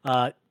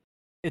 Uh,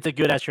 it's a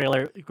good ass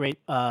trailer. Great.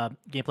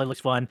 Gameplay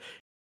looks fun.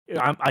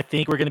 I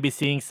think we're gonna be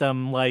seeing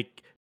some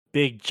like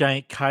big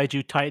giant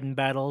kaiju titan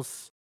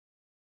battles.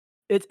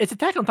 It's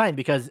Attack on Titan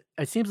because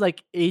it seems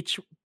like each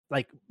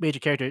like major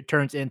character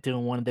turns into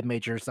one of the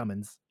major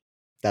summons.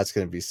 That's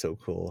gonna be so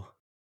cool.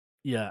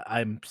 Yeah,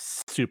 I'm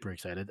super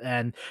excited,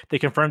 and they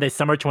confirmed a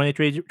summer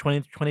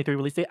 2023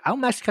 release date.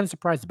 I'm actually kind of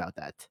surprised about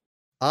that.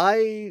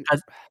 I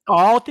 'Cause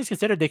all things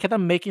considered, they kept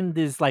on making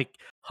these, like,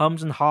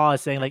 hums and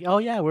haws saying like, "Oh,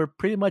 yeah, we're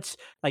pretty much,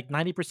 like,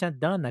 90%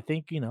 done, I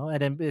think," and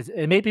then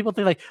it made people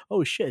think like,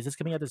 "Oh, shit, is this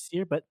coming out this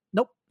year?" But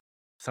nope,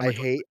 summer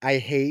 20. I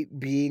hate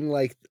being,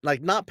 like,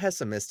 not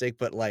pessimistic,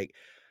 but, like,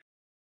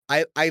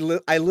 I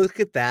look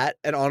at that,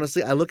 and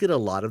honestly, I look at a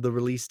lot of the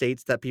release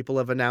dates that people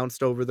have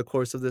announced over the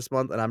course of this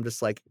month, and I'm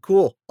just like,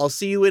 "Cool, I'll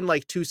see you in,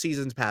 like, 2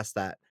 seasons past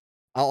that.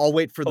 I'll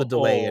wait for the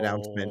delay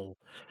announcement." Oh,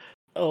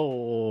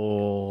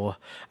 oh,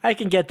 I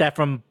can get that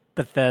from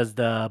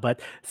Bethesda,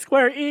 but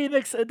Square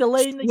Enix,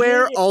 delaying the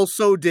Square game.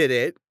 also did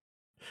it.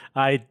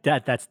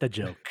 That's the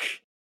joke.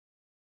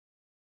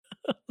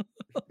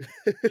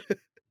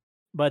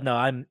 But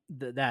no,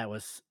 that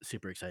was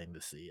super exciting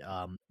to see.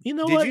 You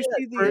know Did what? you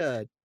see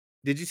For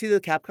did you see the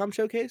Capcom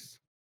showcase?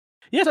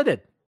 Yes, I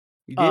did.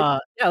 You did?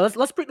 Yeah, let's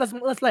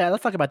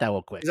talk about that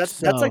real quick. 'Cause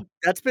So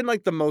that's been,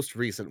 like, the most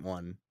recent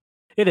one.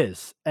 it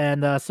is,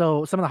 and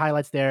so some of the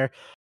highlights there.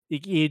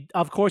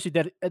 Of course, you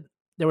did.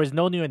 There was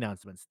no new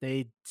announcements.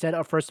 They said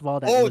first of all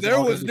that it Oh, was there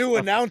all going was to be new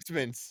stuff.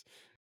 announcements.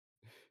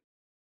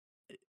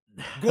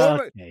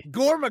 Gorma Okay,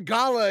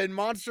 Gormagala and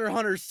Monster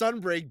Hunter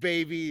Sunbreak,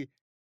 baby.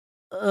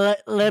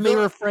 let me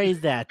The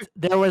rephrase that.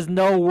 There was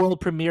no world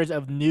premieres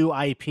of new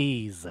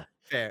IPs.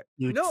 Fair.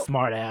 You No,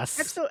 smartass.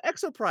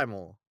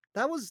 Exoprimal.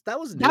 That was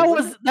new,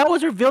 wasn't it? That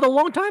was revealed a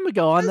long time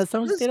ago on the This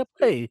Sony this State of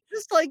Play.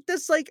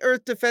 this like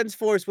Earth Defense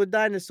Force with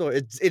dinosaur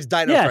it's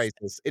Dino Yes,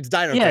 Crisis. It's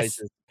Dino yes.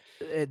 Crisis.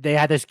 They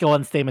had this go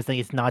on statement saying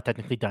it's not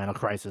technically Dino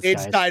Crisis,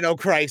 It's guys. Dino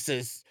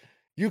Crisis.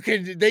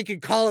 They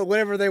can call it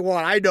whatever they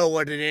want. I know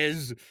what it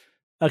is.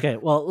 Okay,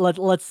 well,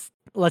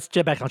 let's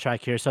get back on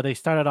track here. So they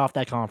started off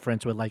that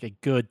conference with like a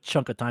good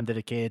chunk of time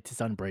dedicated to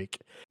Sunbreak.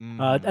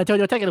 Mhm.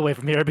 Antonio, take it away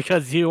from here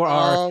because you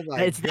are. Oh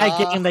my It's that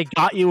god. game that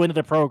got you into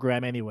the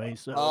program anyway.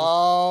 So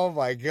Oh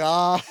my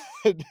god.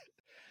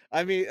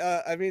 I mean,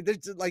 there's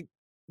just, like,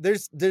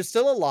 there's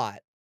still a lot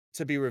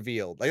to be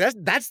revealed. Like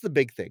that's the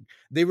big thing.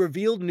 They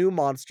revealed new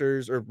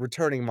monsters or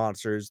returning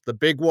monsters. The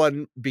big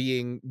one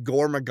being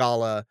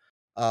Gormagala,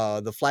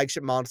 the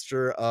flagship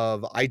monster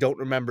of I don't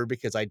remember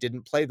because I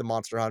didn't play the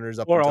Monster Hunters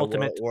up or until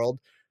Ultimate, World.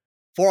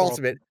 For or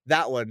Ultimate, Ultimate.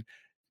 that one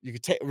you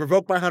could take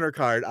revoke my hunter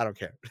card. I don't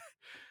care.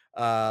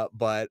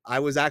 But I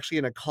was actually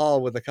in a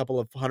call with a couple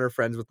of hunter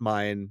friends with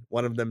mine.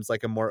 One of them's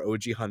like a more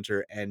OG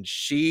hunter, and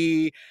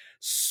she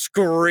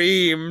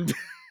screamed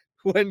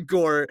when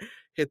Gore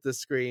hit the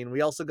screen. We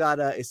also got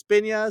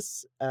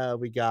Espinas.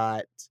 We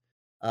got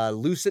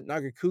Lucent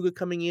Nagakuga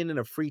coming in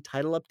a free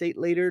title update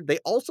later. They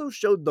also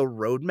showed the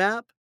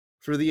roadmap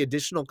for the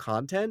additional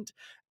content,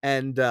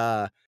 and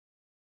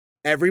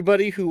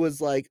everybody who was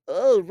like,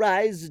 "Oh,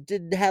 Rise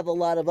didn't have a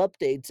lot of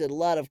updates and a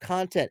lot of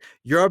content."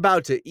 You're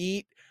about to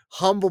eat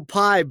humble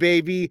pie,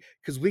 baby,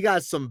 because we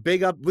got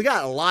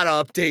a lot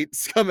of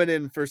updates coming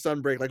in for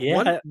Sunbreak. Like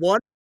Yeah, one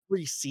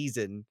free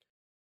season.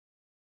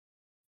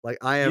 Like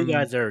you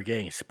guys are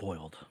getting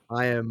spoiled.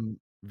 I am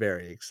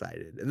very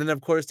excited. And then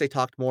of course they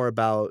talked more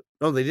about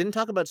no, they didn't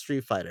talk about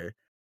Street Fighter.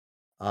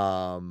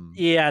 Um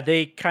Yeah,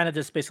 they kind of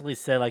just basically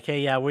said like,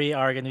 "Hey, yeah, we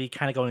are going to be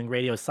kind of going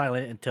radio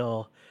silent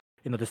until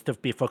this to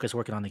be focused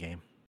working on the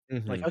game."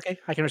 Like, mhm. okay,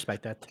 I can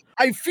respect that.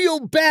 I feel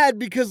bad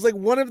because like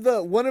one of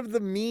the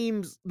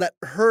memes that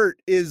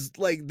hurt is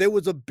like there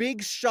was a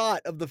big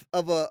shot of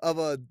of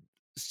a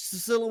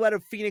silhouette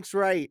of Phoenix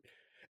Wright,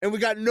 and we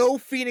got no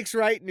Phoenix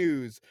Wright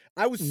news.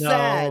 I was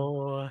sad.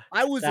 No,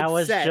 I was that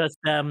was upset. just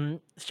them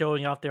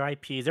showing off their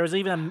IPs. There was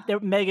even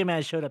Mega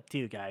Man showed up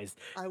too, guys.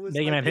 I was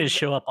Mega like Man didn't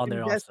show up on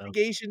there also.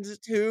 Investigations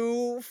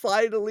 2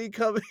 finally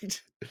coming.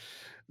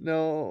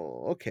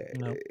 No, okay.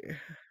 No.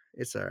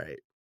 It's all right.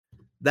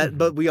 That Mhm.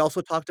 but we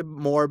also talked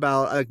more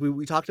about like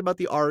we talked about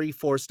the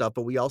RE4 stuff,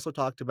 but we also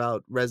talked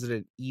about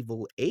Resident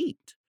Evil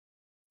 8.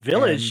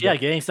 Village, and yeah,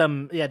 getting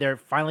some yeah, they're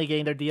finally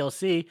getting their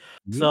DLC.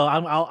 So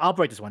I'll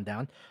break this one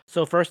down.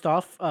 So first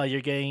off,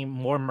 you're getting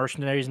more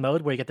mercenaries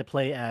mode where you get to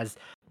play as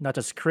not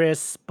just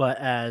Chris, but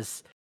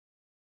as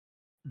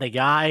the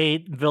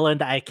guy villain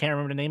that I can't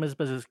remember the name is,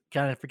 but it's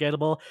kind of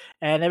forgettable,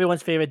 and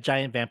everyone's favorite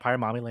giant vampire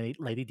mommy,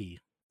 Lady D.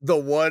 the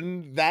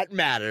one that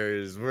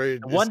matters, where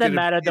The one that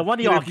mattered, the one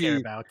you all care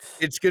about.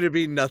 it's gonna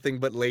be nothing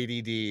but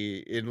Lady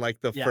D in, like,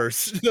 the Yeah.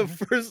 first the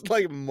Mhm, first,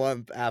 like,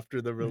 month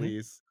after the mhm.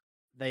 release.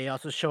 They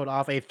also showed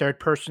off a third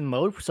person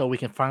mode, so we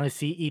can finally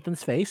see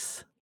Ethan's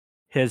face.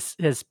 His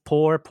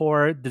poor,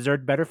 poor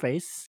deserved better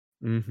face.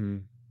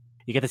 Mhm.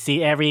 You get to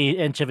see every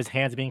inch of his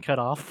hands being cut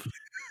off.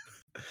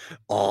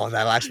 Oh,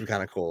 that'll actually be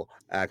kinda cool,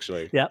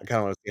 actually. Yep. I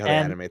kinda wanna see how they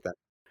And animate that.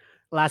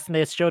 last thing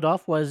they showed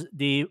off was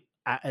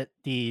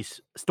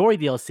story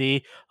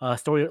DLC,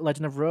 Story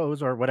Legend of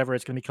Rose or whatever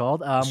it's gonna be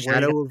called, where you get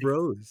Shadow of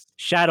Rose.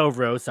 Shadow of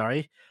Rose,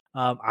 sorry.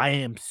 I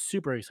am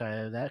super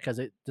excited of that because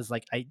it just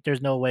like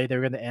there's no way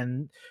they're gonna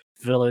end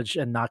Village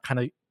and not kind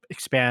of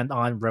expand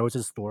on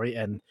Rose's story,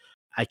 and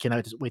I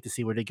cannot just wait to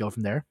see where they go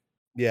from there.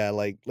 Yeah,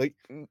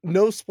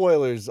 no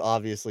spoilers,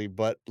 obviously,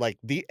 but, like,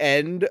 the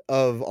end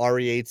of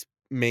RE8's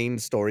main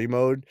story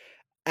mode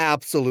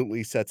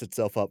absolutely sets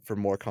itself up for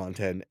more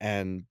content,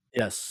 and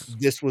Yes.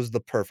 this was the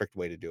perfect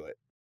way to do it.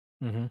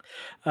 Mhm.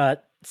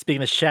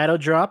 Speaking of shadow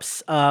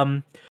drops,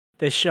 the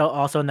show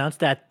also announced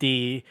that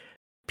the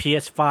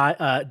PS5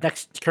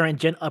 next current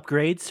gen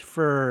upgrades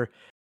for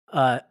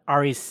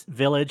Ari's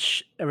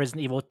Village,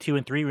 Resident Evil 2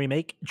 and 3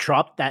 remake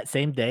dropped that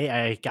same day.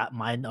 I got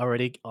mine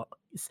already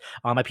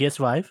on my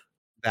PS5.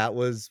 That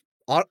was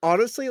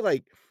honestly,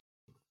 like,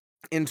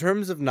 in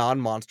terms of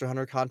non-Monster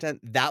Hunter content,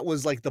 that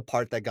was, like, the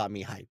part that got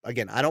me hyped.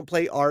 Again, I don't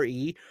play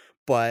RE,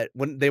 but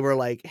when they were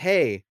like,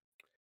 "Hey,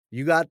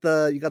 you got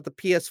the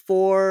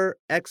PS4,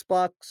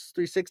 Xbox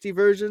 360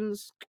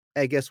 versions?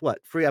 Hey, guess what?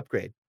 Free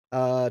upgrade,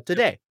 Yep.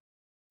 today.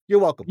 You're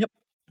welcome." Yep.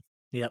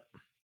 Yep.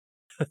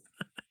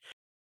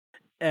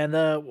 And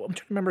I'm trying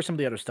to remember some of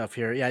the other stuff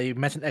here. Yeah, you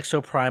mentioned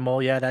Exo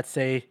Primal. Yeah, that's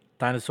a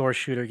dinosaur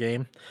shooter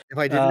game. If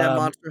I didn't have Um,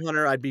 Monster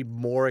Hunter, I'd be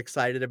more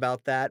excited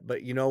about that,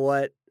 but you know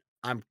what?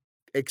 I'm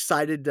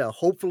excited to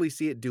hopefully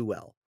see it do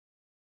well.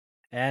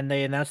 and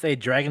they announced a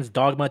Dragon's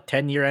Dogma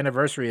 10-year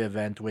anniversary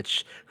event,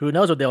 which who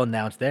knows what they'll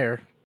announce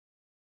there.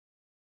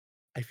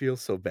 I feel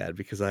so bad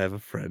because I have a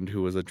friend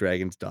who was a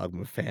Dragon's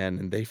Dogma fan,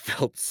 and they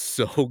felt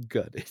so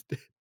gutted.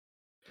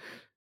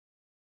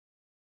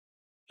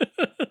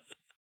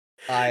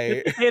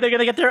 I Hey, they're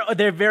gonna get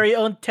their very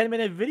own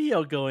 10-minute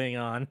video going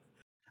on.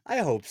 I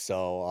hope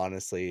so,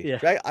 honestly.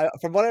 Yeah.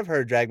 From what I've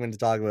heard, Dragon's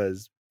Dogma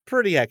is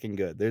pretty heckin'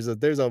 good. There's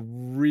a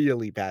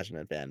really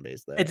passionate fan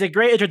base It's there. a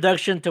great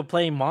introduction to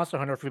playing Monster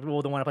Hunter for people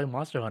who don't wanna play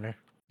Monster Hunter.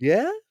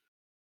 Yeah?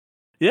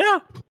 Yeah,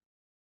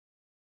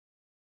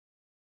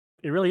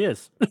 it really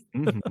is.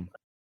 Mhm.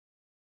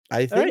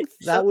 I Alright, think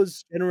so that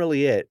was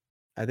generally it.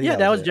 I think yeah, that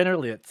that was was it.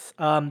 generally it.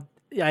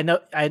 Yeah, I know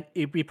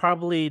we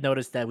probably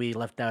noticed that we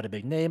left out a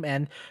big name,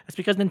 and it's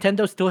because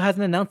Nintendo still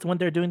hasn't announced when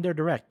they're doing their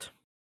direct.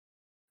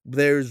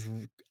 There's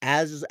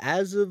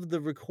as of the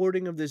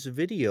recording of this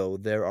video,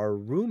 there are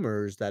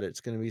rumors that it's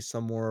gonna be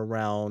somewhere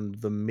around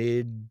the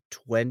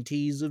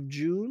mid-20s of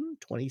June?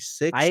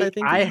 26, I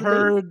think is I the date?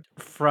 heard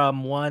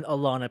from one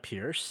Alana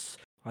Pierce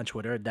on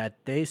Twitter that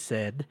they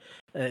said,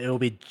 it will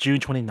be June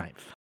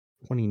 29th.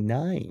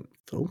 29th,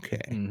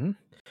 okay. Mhm.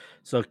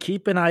 So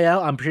keep an eye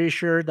out. I'm pretty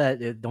sure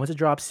that once it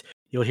drops,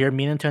 you'll hear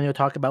me and Antonio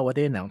talk about what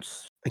they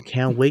announced. I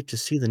can't wait to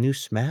see the new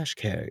Smash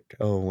character.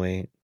 Oh,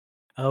 wait.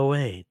 Oh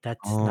wait,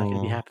 that's not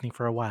gonna be Oh, happening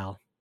for a while.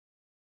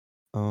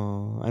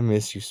 oh, I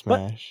miss you,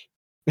 But Smash.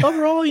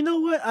 overall, you know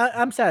what?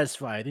 I'm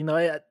satisfied.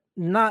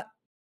 Not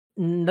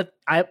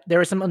I there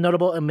were some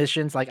notable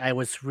omissions. Like I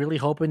was really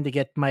hoping to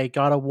get my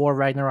God of War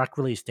Ragnarok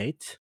release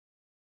date.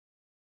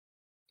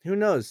 Who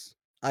knows?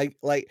 I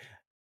like,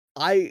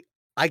 I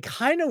I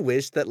kinda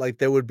wish that, like,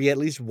 there would be at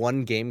least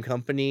one game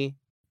company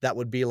that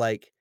would be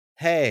like,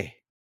 "Hey,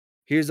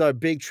 here's our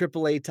big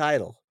AAA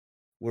title.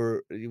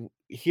 We're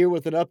here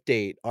with an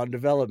update on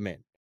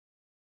development.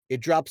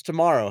 It drops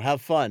tomorrow,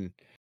 have fun."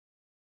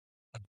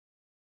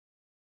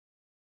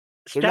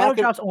 They're Shadow not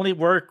gonna drops only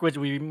work with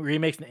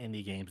remakes and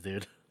indie games,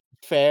 dude.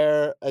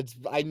 fair,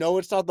 I know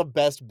it's not the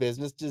best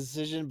business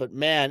decision, but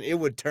man, it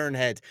would turn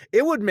heads.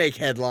 It would make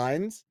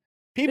headlines.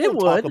 It People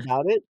talk would.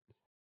 about it.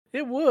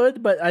 It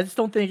would, but I just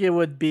don't think it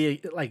would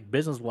be like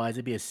business wise,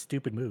 it'd be a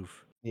stupid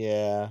move.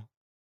 Yeah,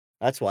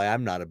 that's why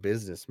I'm not a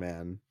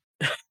businessman.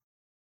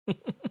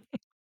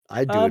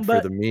 I do it for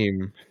But the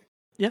meme.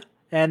 yeah.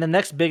 And the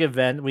next big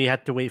event we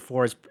have to wait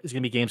for is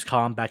gonna be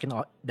Gamescom back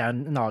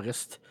down in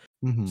August.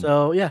 Mhm.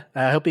 So yeah,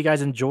 I hope you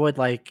guys enjoyed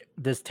like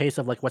this taste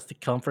of like what's to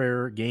come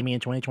for gaming in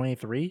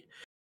 2023.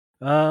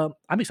 I'm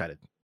excited.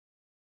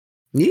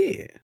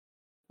 Yeah.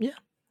 Yeah.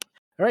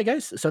 All right,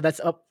 guys. So that's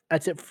up.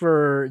 That's it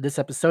for this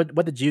episode.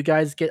 What did you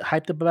guys get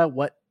hyped about?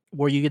 What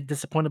were you get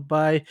disappointed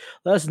by?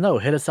 Let us know.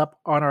 Hit us up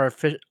on our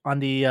on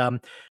the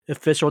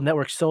official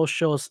network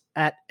socials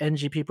at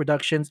NGP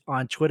Productions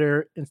on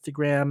Twitter,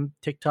 Instagram,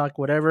 TikTok,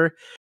 whatever.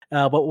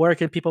 But where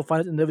can people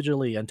find it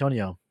individually,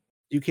 Antonio?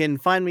 You can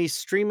find me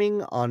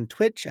streaming on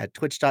Twitch at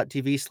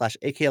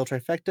twitch.tv/AKL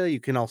Trifecta. You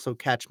can also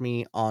catch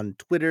me on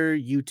Twitter,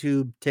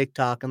 YouTube,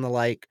 TikTok, and the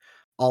like,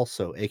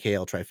 also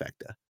AKL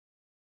Trifecta.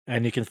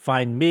 And you can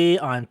find me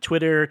on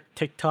Twitter,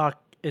 TikTok,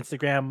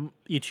 Instagram,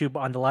 YouTube,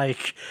 on the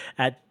like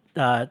at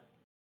uh,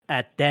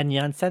 at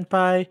Danyan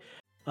Senpai.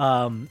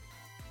 Um,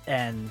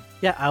 and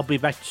yeah, I'll be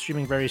back to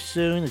streaming very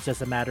soon. It's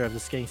just a matter of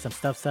just getting some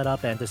stuff set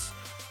up and just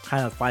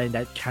kind of finding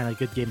that kind of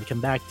good game to come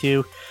back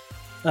to.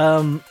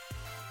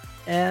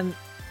 And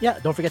yeah,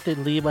 don't forget to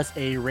leave us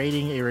a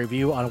rating, a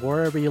review on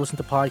wherever you listen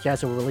to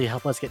podcasts. It will really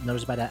help us get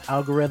noticed by that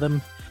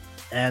algorithm.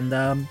 And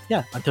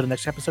yeah, until the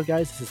next episode,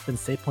 guys, this has been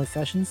Save Point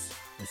Sessions.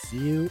 We'll see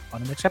you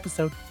on the next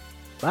episode.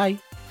 Bye.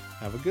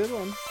 Have a good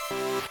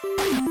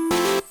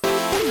one.